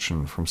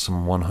destruction from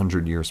some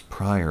 100 years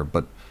prior,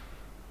 but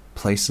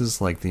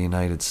places like the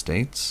United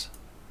States,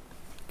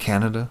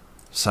 Canada,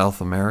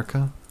 South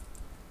America,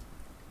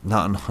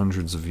 not in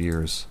hundreds of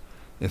years,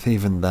 if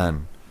even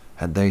then,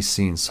 had they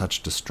seen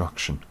such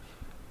destruction.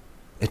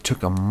 It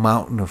took a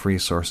mountain of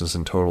resources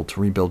in total to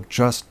rebuild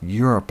just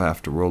Europe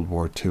after World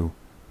War II.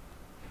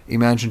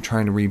 Imagine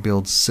trying to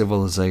rebuild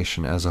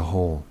civilization as a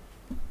whole.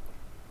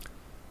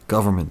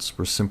 Governments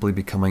were simply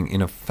becoming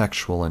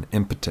ineffectual and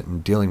impotent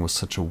in dealing with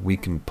such a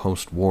weakened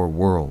post-war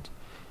world.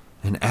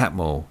 And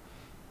ATMO,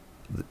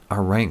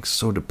 our ranks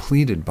so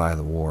depleted by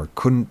the war,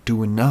 couldn't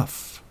do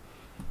enough.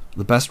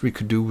 The best we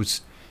could do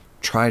was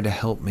try to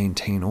help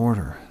maintain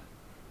order.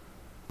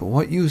 But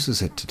what use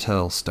is it to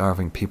tell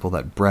starving people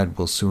that bread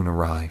will soon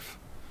arrive?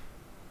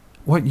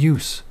 What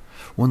use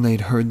when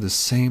they'd heard the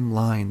same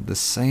line, the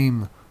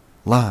same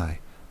lie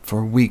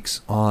for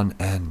weeks on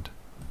end.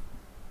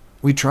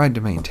 We tried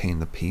to maintain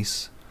the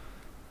peace,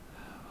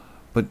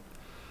 but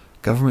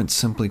government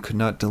simply could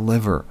not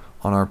deliver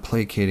on our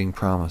placating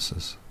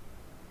promises.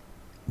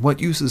 What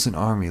use is an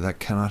army that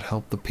cannot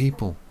help the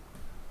people?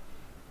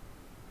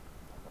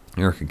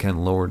 Eric again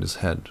lowered his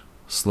head,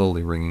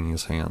 slowly wringing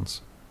his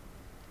hands.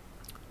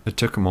 It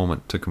took a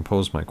moment to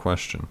compose my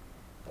question.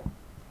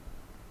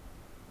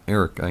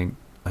 Eric, I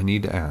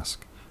need to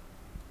ask.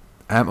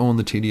 Atmo and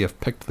the TDF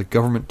picked the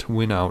government to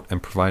win out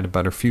and provide a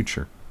better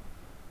future.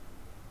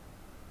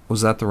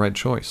 Was that the right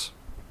choice?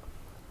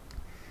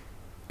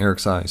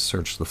 Eric's eyes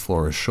searched the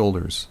floor, his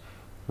shoulders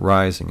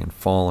rising and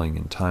falling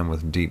in time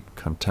with deep,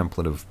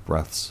 contemplative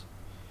breaths.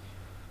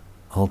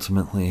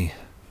 Ultimately,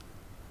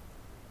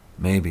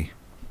 maybe.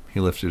 He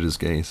lifted his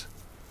gaze.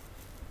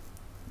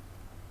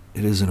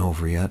 It isn't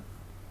over yet.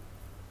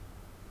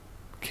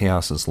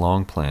 Chaos's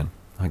long plan,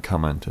 I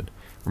commented,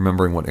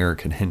 remembering what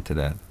Eric had hinted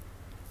at.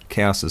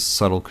 Chaos's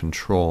subtle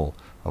control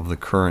of the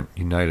current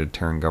United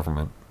Terran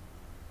government.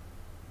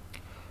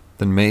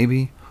 Then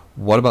maybe,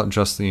 what about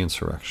just the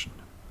insurrection?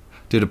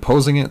 Did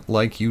opposing it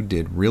like you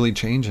did really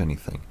change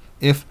anything?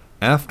 If,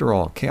 after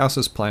all,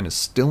 Chaos's plan is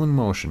still in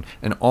motion,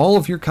 and all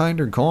of your kind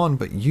are gone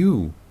but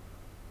you,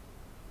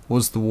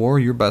 was the war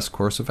your best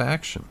course of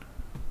action?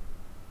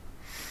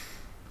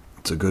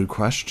 It's a good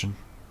question.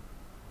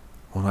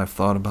 One I've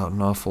thought about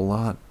an awful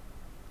lot.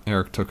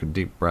 Eric took a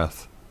deep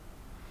breath.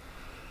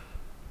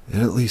 It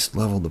at least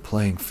leveled the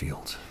playing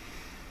field.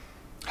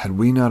 Had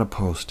we not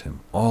opposed him,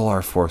 all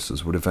our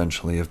forces would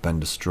eventually have been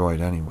destroyed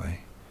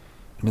anyway.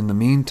 And in the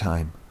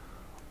meantime,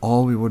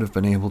 all we would have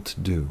been able to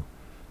do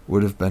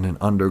would have been an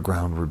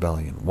underground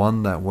rebellion,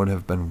 one that would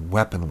have been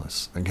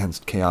weaponless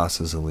against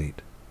Chaos's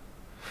elite.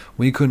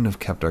 We couldn't have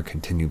kept our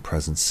continued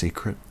presence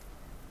secret.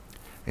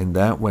 In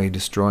that way,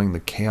 destroying the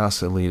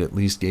Chaos elite at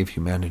least gave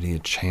humanity a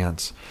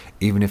chance,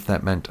 even if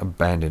that meant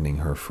abandoning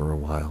her for a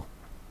while.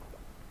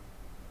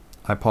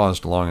 I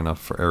paused long enough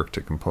for Eric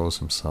to compose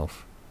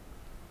himself.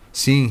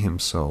 Seeing him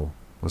so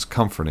was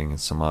comforting in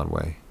some odd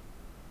way.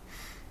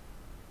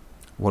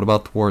 What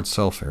about the war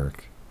itself,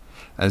 Eric?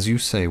 As you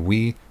say,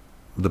 we,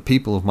 the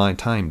people of my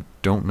time,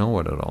 don't know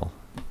it at all.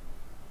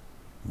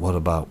 What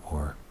about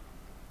war?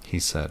 He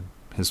said,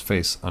 his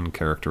face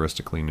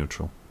uncharacteristically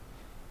neutral.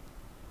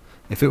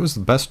 If it was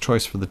the best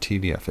choice for the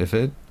TDF, if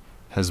it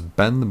has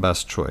been the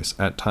best choice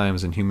at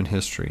times in human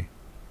history,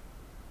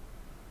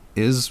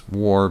 is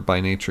war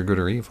by nature good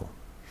or evil?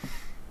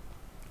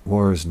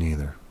 War is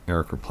neither,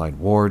 Eric replied.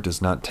 War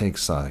does not take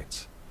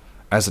sides.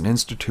 As an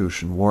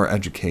institution, war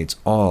educates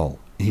all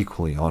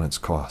equally on its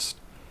cost.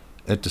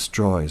 It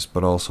destroys,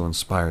 but also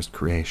inspires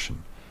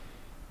creation.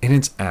 In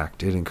its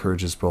act, it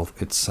encourages both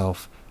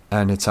itself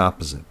and its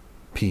opposite,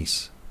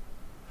 peace.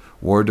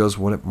 War does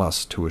what it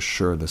must to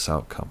assure this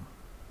outcome.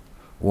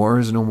 War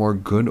is no more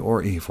good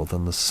or evil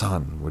than the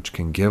sun, which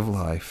can give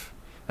life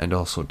and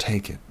also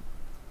take it.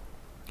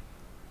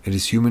 It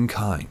is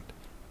humankind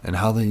and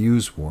how they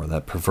use war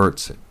that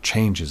perverts it,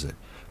 changes it,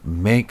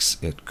 makes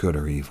it good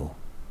or evil.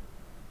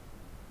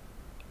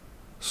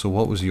 So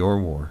what was your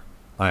war?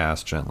 I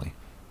asked gently.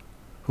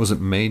 Was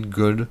it made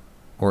good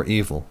or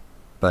evil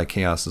by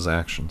Chaos's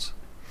actions?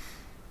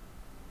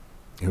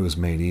 It was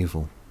made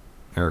evil.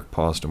 Eric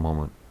paused a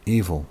moment.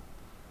 Evil,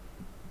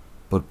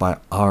 but by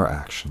our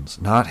actions,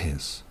 not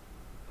his.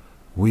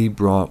 We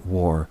brought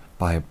war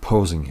by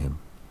opposing him,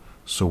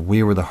 so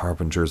we were the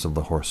harbingers of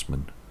the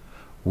horsemen.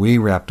 We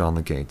rapped on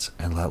the gates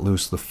and let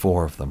loose the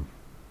 4 of them.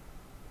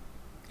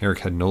 Eric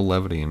had no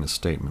levity in his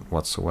statement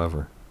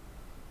whatsoever.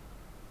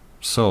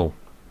 So,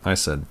 I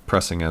said,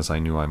 pressing as I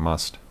knew I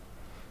must,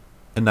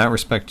 in that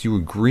respect you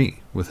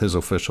agree with his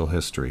official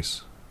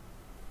histories?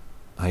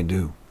 I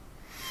do.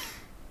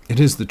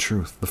 It is the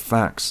truth, the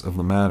facts of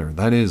the matter.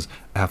 That is,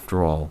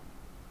 after all,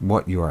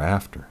 what you are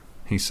after,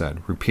 he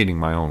said, repeating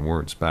my own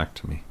words back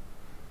to me.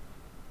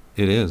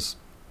 It is,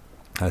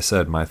 I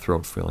said, my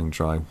throat feeling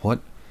dry.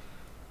 What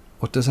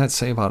does that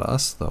say about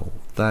us, though?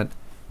 That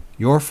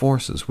your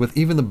forces, with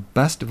even the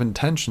best of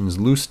intentions,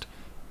 loosed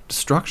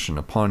destruction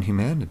upon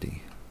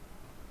humanity.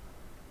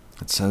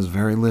 It says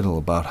very little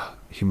about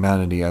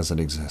humanity as it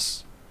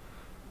exists.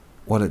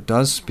 What it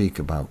does speak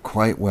about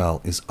quite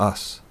well is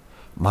us,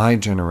 my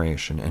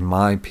generation and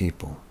my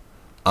people,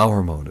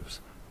 our motives,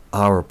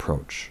 our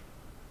approach.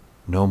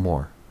 No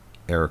more,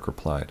 Eric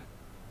replied.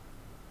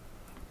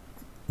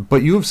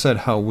 But you have said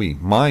how we,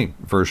 my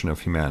version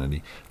of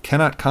humanity,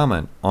 cannot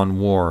comment on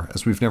war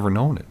as we've never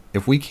known it.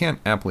 If we can't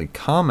aptly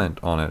comment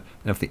on it,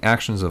 and if the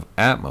actions of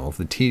Atmo, of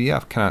the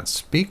TDF, cannot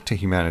speak to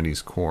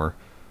humanity's core,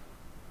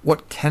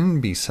 what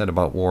can be said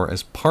about war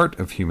as part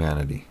of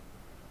humanity?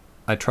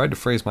 I tried to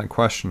phrase my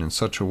question in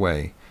such a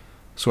way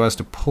so as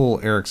to pull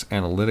Eric's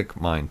analytic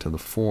mind to the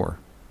fore.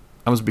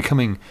 I was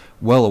becoming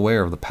well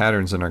aware of the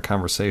patterns in our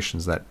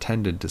conversations that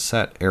tended to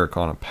set Eric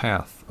on a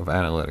path of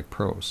analytic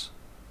prose.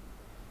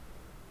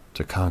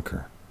 To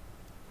conquer,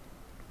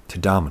 to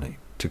dominate,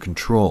 to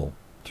control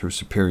through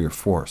superior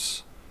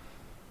force,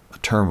 a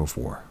term of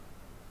war.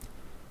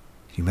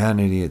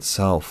 Humanity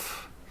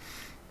itself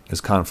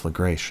is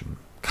conflagration,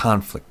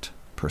 conflict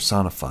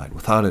personified.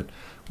 Without it,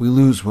 we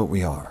lose what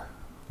we are.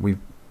 We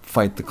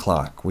fight the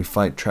clock. We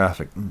fight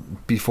traffic.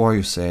 Before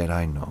you say it,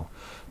 I know.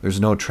 There's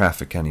no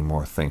traffic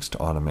anymore thanks to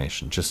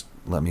automation. Just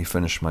let me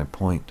finish my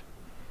point.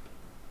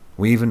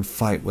 We even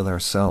fight with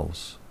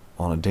ourselves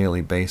on a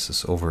daily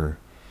basis over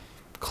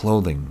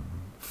clothing,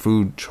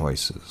 food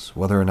choices,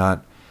 whether or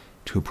not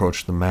to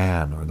approach the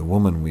man or the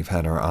woman we've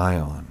had our eye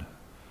on.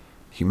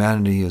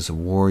 Humanity is a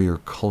warrior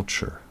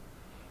culture.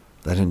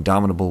 That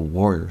indomitable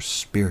warrior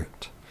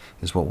spirit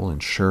is what will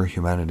ensure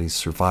humanity's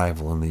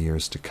survival in the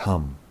years to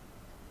come.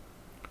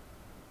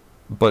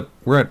 But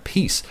we're at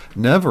peace.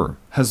 Never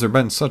has there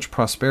been such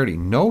prosperity.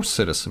 No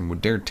citizen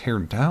would dare tear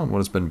down what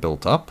has been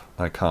built up,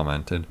 I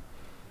commented.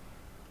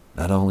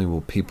 Not only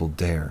will people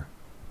dare,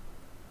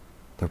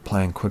 their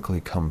plan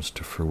quickly comes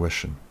to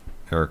fruition,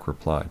 Eric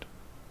replied.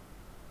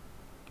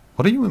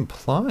 What are you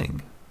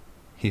implying?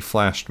 He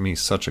flashed me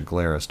such a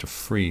glare as to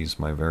freeze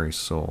my very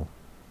soul.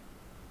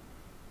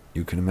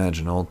 You can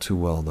imagine all too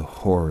well the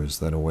horrors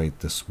that await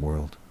this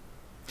world.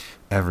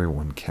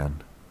 Everyone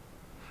can.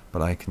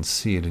 But I can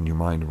see it in your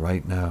mind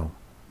right now.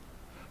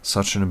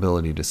 Such an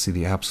ability to see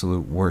the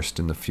absolute worst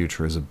in the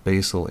future is a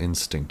basal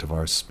instinct of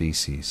our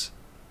species.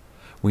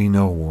 We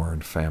know war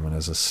and famine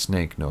as a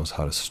snake knows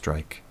how to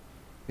strike.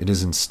 It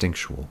is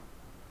instinctual,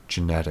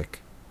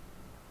 genetic.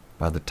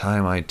 By the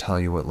time I tell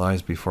you what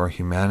lies before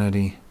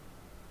humanity...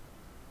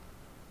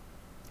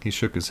 He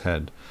shook his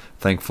head,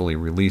 thankfully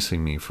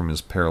releasing me from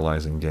his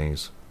paralyzing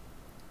gaze.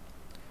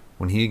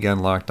 When he again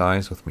locked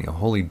eyes with me, a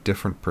wholly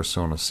different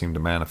persona seemed to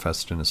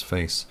manifest in his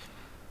face,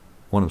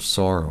 one of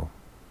sorrow.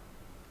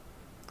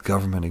 The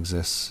government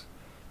exists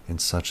in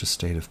such a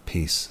state of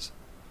peace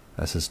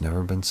as has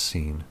never been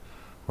seen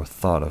or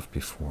thought of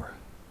before.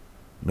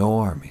 No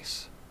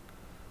armies.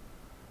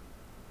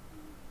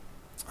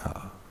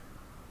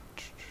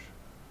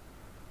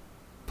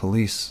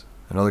 Police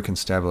and other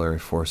constabulary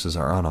forces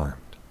are unarmed.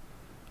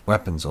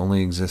 Weapons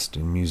only exist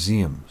in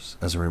museums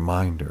as a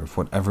reminder of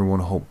what everyone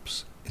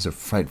hopes is a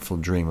frightful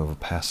dream of a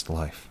past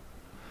life.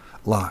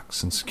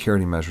 Locks and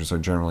security measures are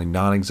generally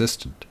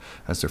non-existent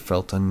as they're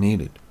felt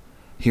unneeded.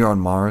 Here on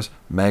Mars,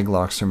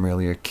 maglocks are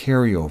merely a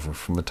carryover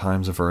from the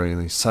times of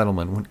early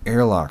settlement when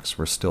airlocks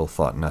were still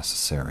thought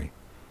necessary.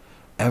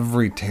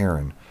 Every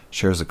Terran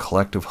shares a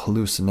collective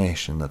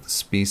hallucination that the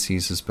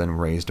species has been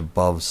raised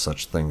above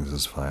such things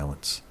as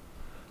violence.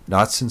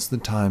 Not since the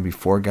time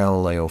before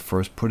Galileo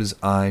first put his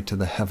eye to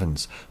the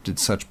heavens did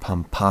such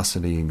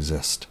pomposity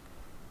exist.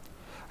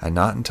 And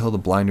not until the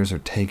blinders are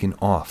taken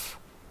off,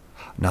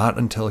 not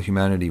until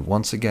humanity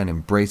once again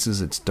embraces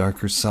its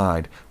darker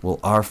side, will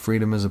our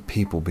freedom as a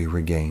people be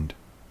regained.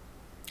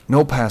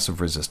 No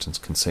passive resistance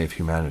can save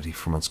humanity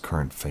from its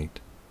current fate.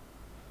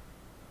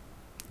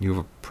 You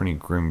have a pretty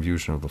grim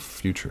vision of the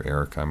future,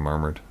 Eric, I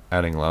murmured,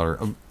 adding louder.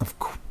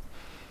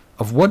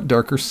 Of what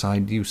darker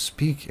side do you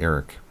speak,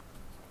 Eric?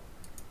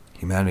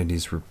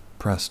 Humanity's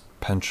repressed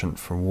penchant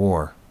for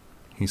war,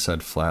 he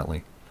said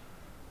flatly.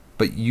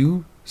 But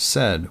you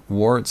said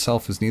war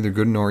itself is neither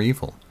good nor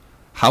evil.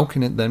 How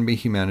can it then be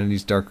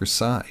humanity's darker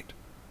side?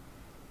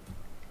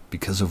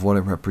 Because of what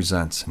it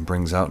represents and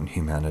brings out in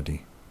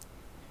humanity.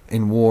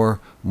 In war,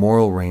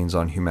 moral reins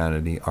on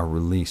humanity are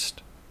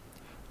released.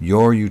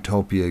 Your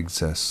utopia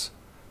exists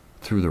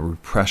through the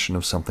repression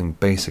of something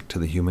basic to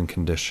the human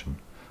condition,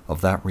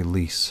 of that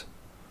release.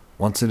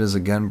 Once it is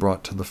again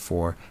brought to the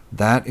fore,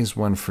 that is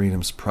when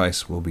freedom's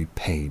price will be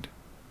paid,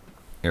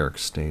 Eric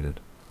stated.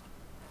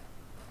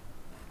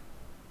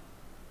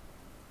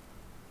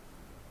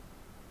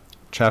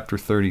 Chapter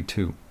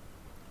 32.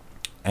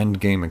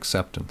 Endgame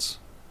Acceptance.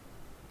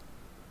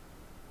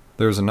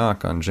 There was a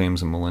knock on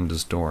James and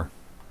Melinda's door.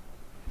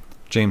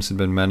 James had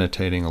been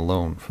meditating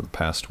alone for the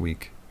past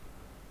week.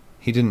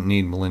 He didn't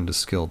need Melinda's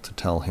skill to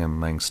tell him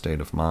Meng's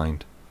state of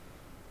mind.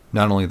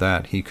 Not only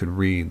that, he could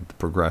read the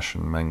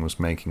progression Meng was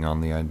making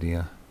on the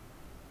idea.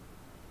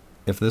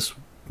 If this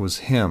was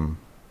him,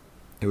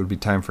 it would be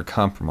time for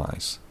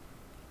compromise,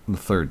 the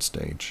third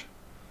stage.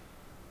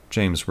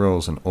 James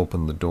rose and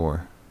opened the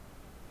door.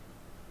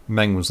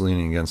 Meng was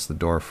leaning against the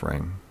door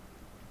frame.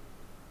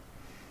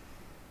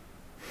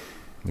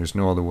 There's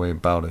no other way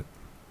about it,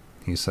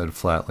 he said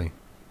flatly.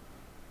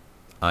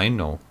 I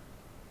know,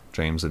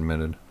 James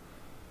admitted.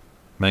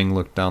 Meng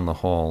looked down the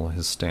hall,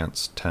 his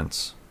stance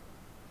tense.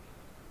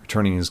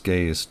 Returning his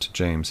gaze to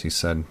James, he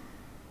said,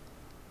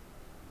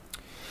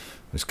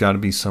 There's got to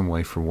be some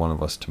way for one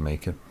of us to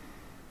make it.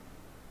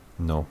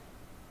 No,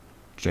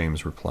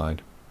 James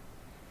replied.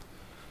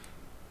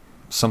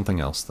 Something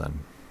else,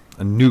 then.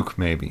 A nuke,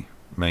 maybe,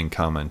 Meng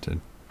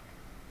commented.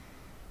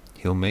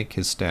 He'll make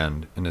his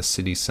stand in a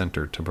city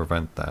center to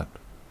prevent that.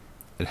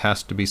 It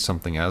has to be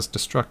something as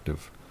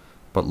destructive,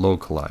 but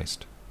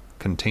localized,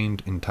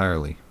 contained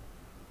entirely.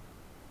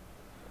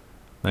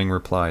 Meng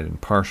replied in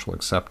partial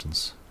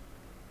acceptance.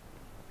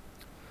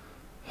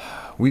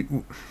 We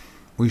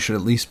should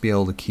at least be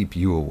able to keep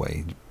you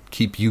away,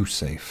 keep you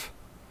safe.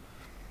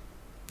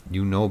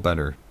 You know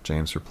better,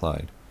 James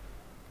replied.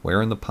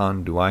 Where in the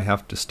pond do I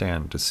have to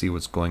stand to see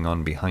what's going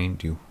on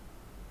behind you?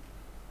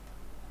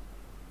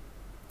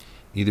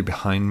 Either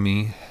behind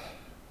me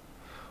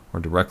or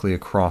directly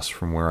across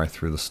from where I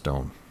threw the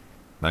stone,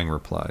 Meng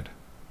replied.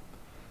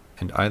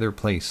 And either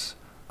place,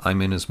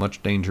 I'm in as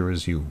much danger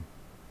as you.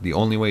 The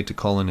only way to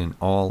call in an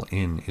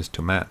all-in is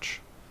to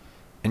match.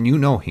 And you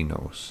know he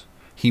knows.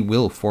 He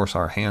will force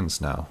our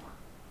hands now.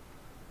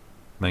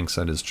 Meng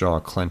said, his jaw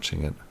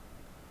clenching it.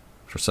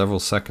 For several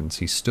seconds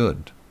he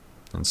stood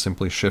and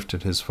simply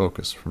shifted his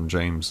focus from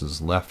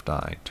James's left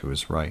eye to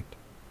his right.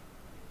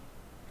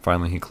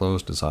 Finally he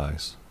closed his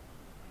eyes.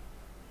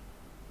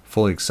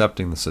 Fully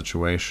accepting the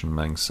situation,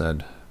 Meng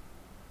said,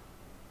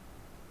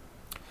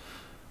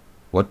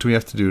 "What do we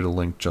have to do to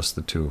link just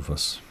the two of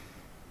us?"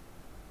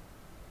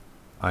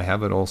 "I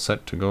have it all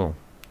set to go,"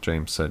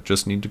 James said.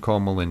 "Just need to call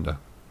Melinda.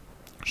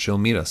 She'll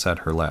meet us at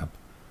her lab.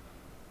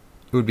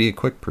 It would be a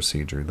quick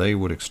procedure. They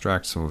would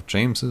extract some of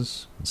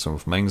James's and some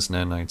of Meng's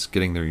nanites,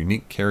 getting their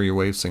unique carrier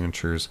wave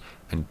signatures,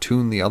 and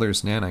tune the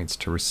other's nanites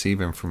to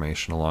receive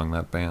information along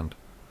that band.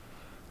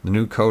 The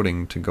new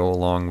coding to go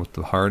along with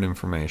the hard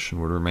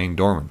information would remain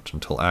dormant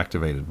until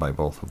activated by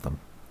both of them.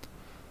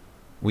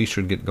 We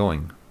should get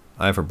going.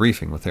 I have a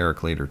briefing with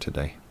Eric later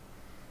today."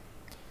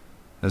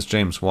 As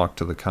James walked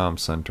to the comm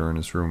center in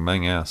his room,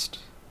 Meng asked,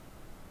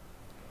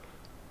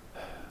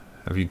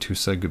 "Have you two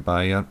said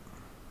goodbye yet?"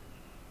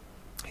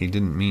 He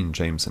didn't mean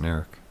James and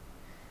Eric.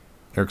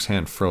 Eric's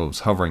hand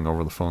froze, hovering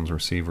over the phone's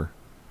receiver.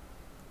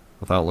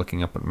 Without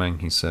looking up at Meng,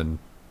 he said,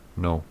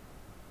 "No.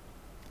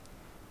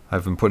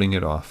 I've been putting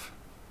it off.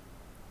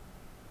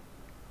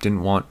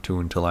 Didn't want to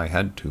until I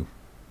had to.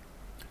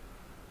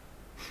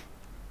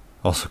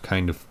 Also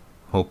kind of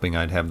hoping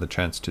I'd have the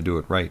chance to do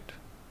it right.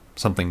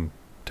 Something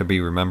to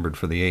be remembered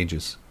for the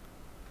ages."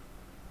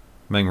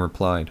 Meng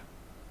replied,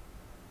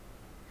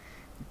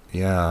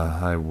 "Yeah,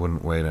 I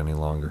wouldn't wait any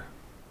longer."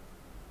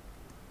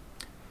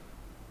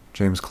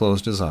 James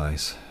closed his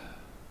eyes,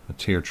 a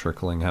tear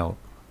trickling out.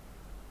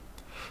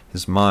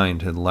 His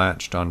mind had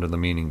latched onto the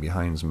meaning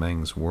behind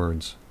Meng's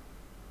words.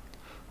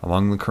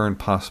 Among the current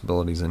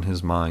possibilities in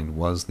his mind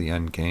was the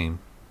end game.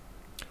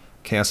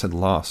 Chaos had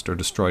lost or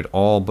destroyed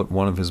all but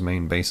one of his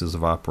main bases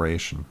of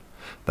operation,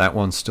 that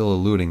one still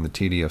eluding the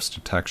TDF's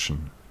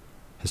detection.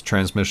 His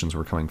transmissions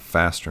were coming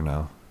faster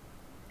now.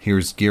 He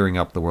was gearing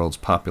up the world's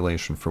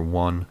population for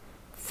one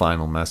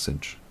final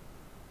message,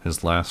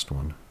 his last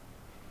one.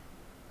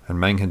 And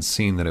Meng had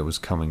seen that it was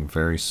coming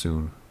very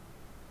soon.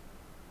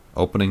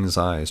 Opening his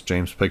eyes,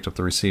 James picked up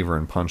the receiver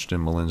and punched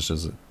in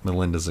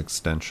Melinda's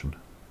extension.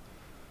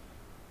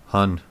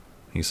 "Hun,"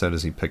 he said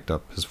as he picked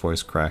up, his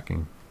voice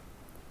cracking.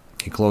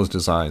 He closed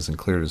his eyes and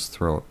cleared his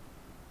throat.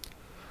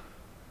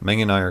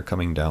 "Meng and I are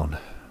coming down.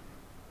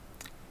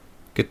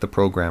 Get the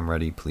program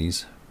ready,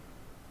 please."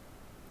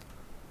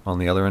 On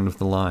the other end of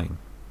the line,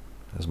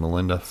 as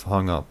Melinda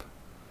hung up,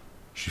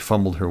 she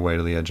fumbled her way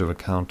to the edge of a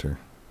counter,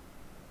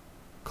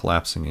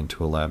 collapsing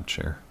into a lab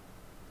chair.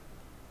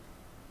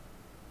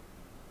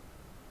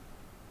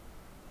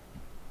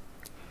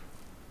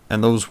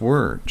 And those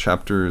were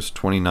chapters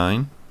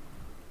 29,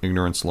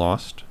 Ignorance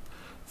Lost,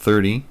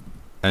 30,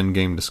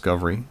 Endgame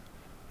Discovery,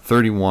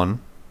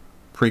 31,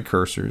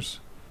 Precursors,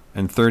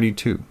 and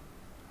 32,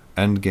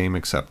 Endgame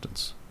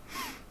Acceptance.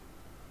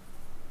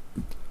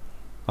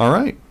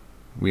 Alright,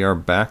 we are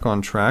back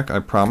on track. I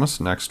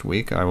promise next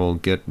week I will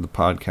get the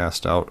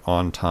podcast out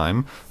on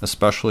time,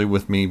 especially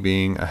with me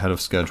being ahead of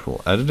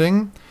schedule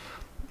editing.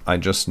 I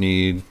just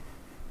need,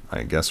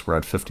 I guess we're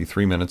at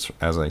 53 minutes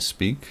as I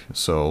speak,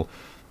 so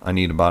I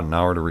need about an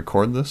hour to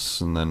record this,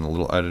 and then a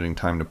little editing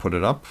time to put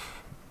it up,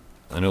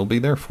 and it'll be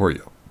there for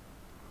you.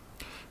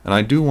 And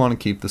I do want to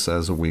keep this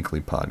as a weekly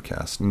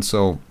podcast. And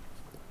so,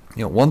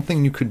 one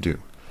thing you could do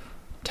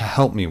to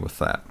help me with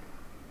that,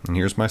 and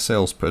here's my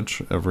sales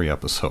pitch every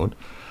episode,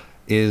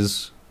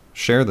 is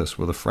share this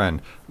with a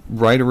friend.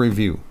 Write a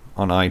review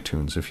on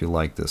iTunes if you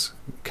like this.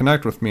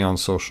 Connect with me on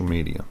social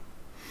media.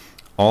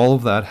 All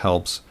of that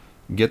helps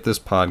get this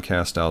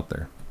podcast out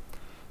there.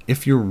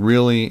 If you're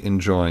really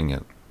enjoying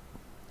it,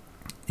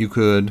 you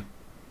could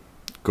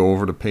go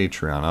over to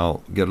Patreon.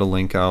 I'll get a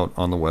link out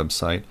on the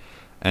website,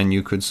 and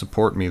you could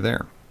support me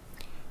there.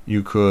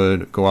 You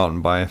could go out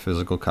and buy a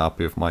physical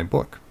copy of my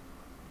book,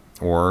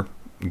 or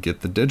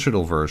get the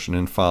digital version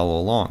and follow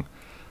along.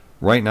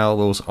 Right now,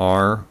 those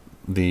are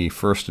the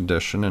first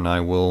edition, and I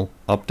will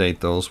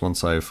update those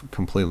once I've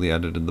completely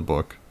edited the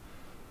book.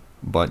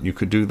 But you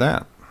could do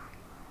that.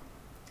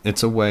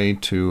 It's a way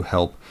to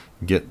help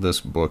get this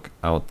book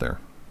out there.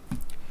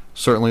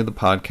 Certainly the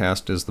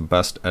podcast is the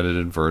best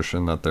edited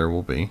version that there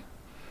will be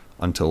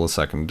until the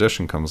second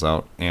edition comes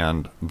out,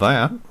 and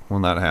that,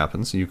 when that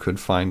happens, you could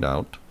find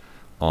out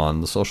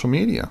on the social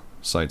media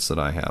sites that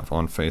I have,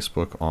 on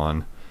Facebook,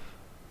 on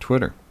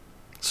Twitter.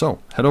 So,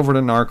 head over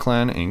to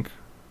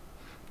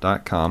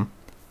narclaninc.com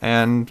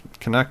and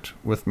connect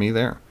with me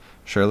there.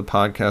 Share the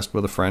podcast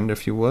with a friend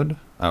if you would.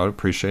 I would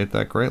appreciate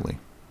that greatly.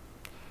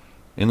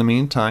 In the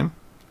meantime,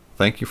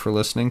 thank you for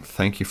listening.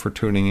 Thank you for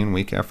tuning in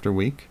week after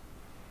week.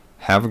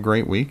 Have a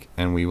great week,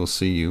 and we will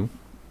see you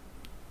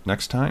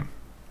next time.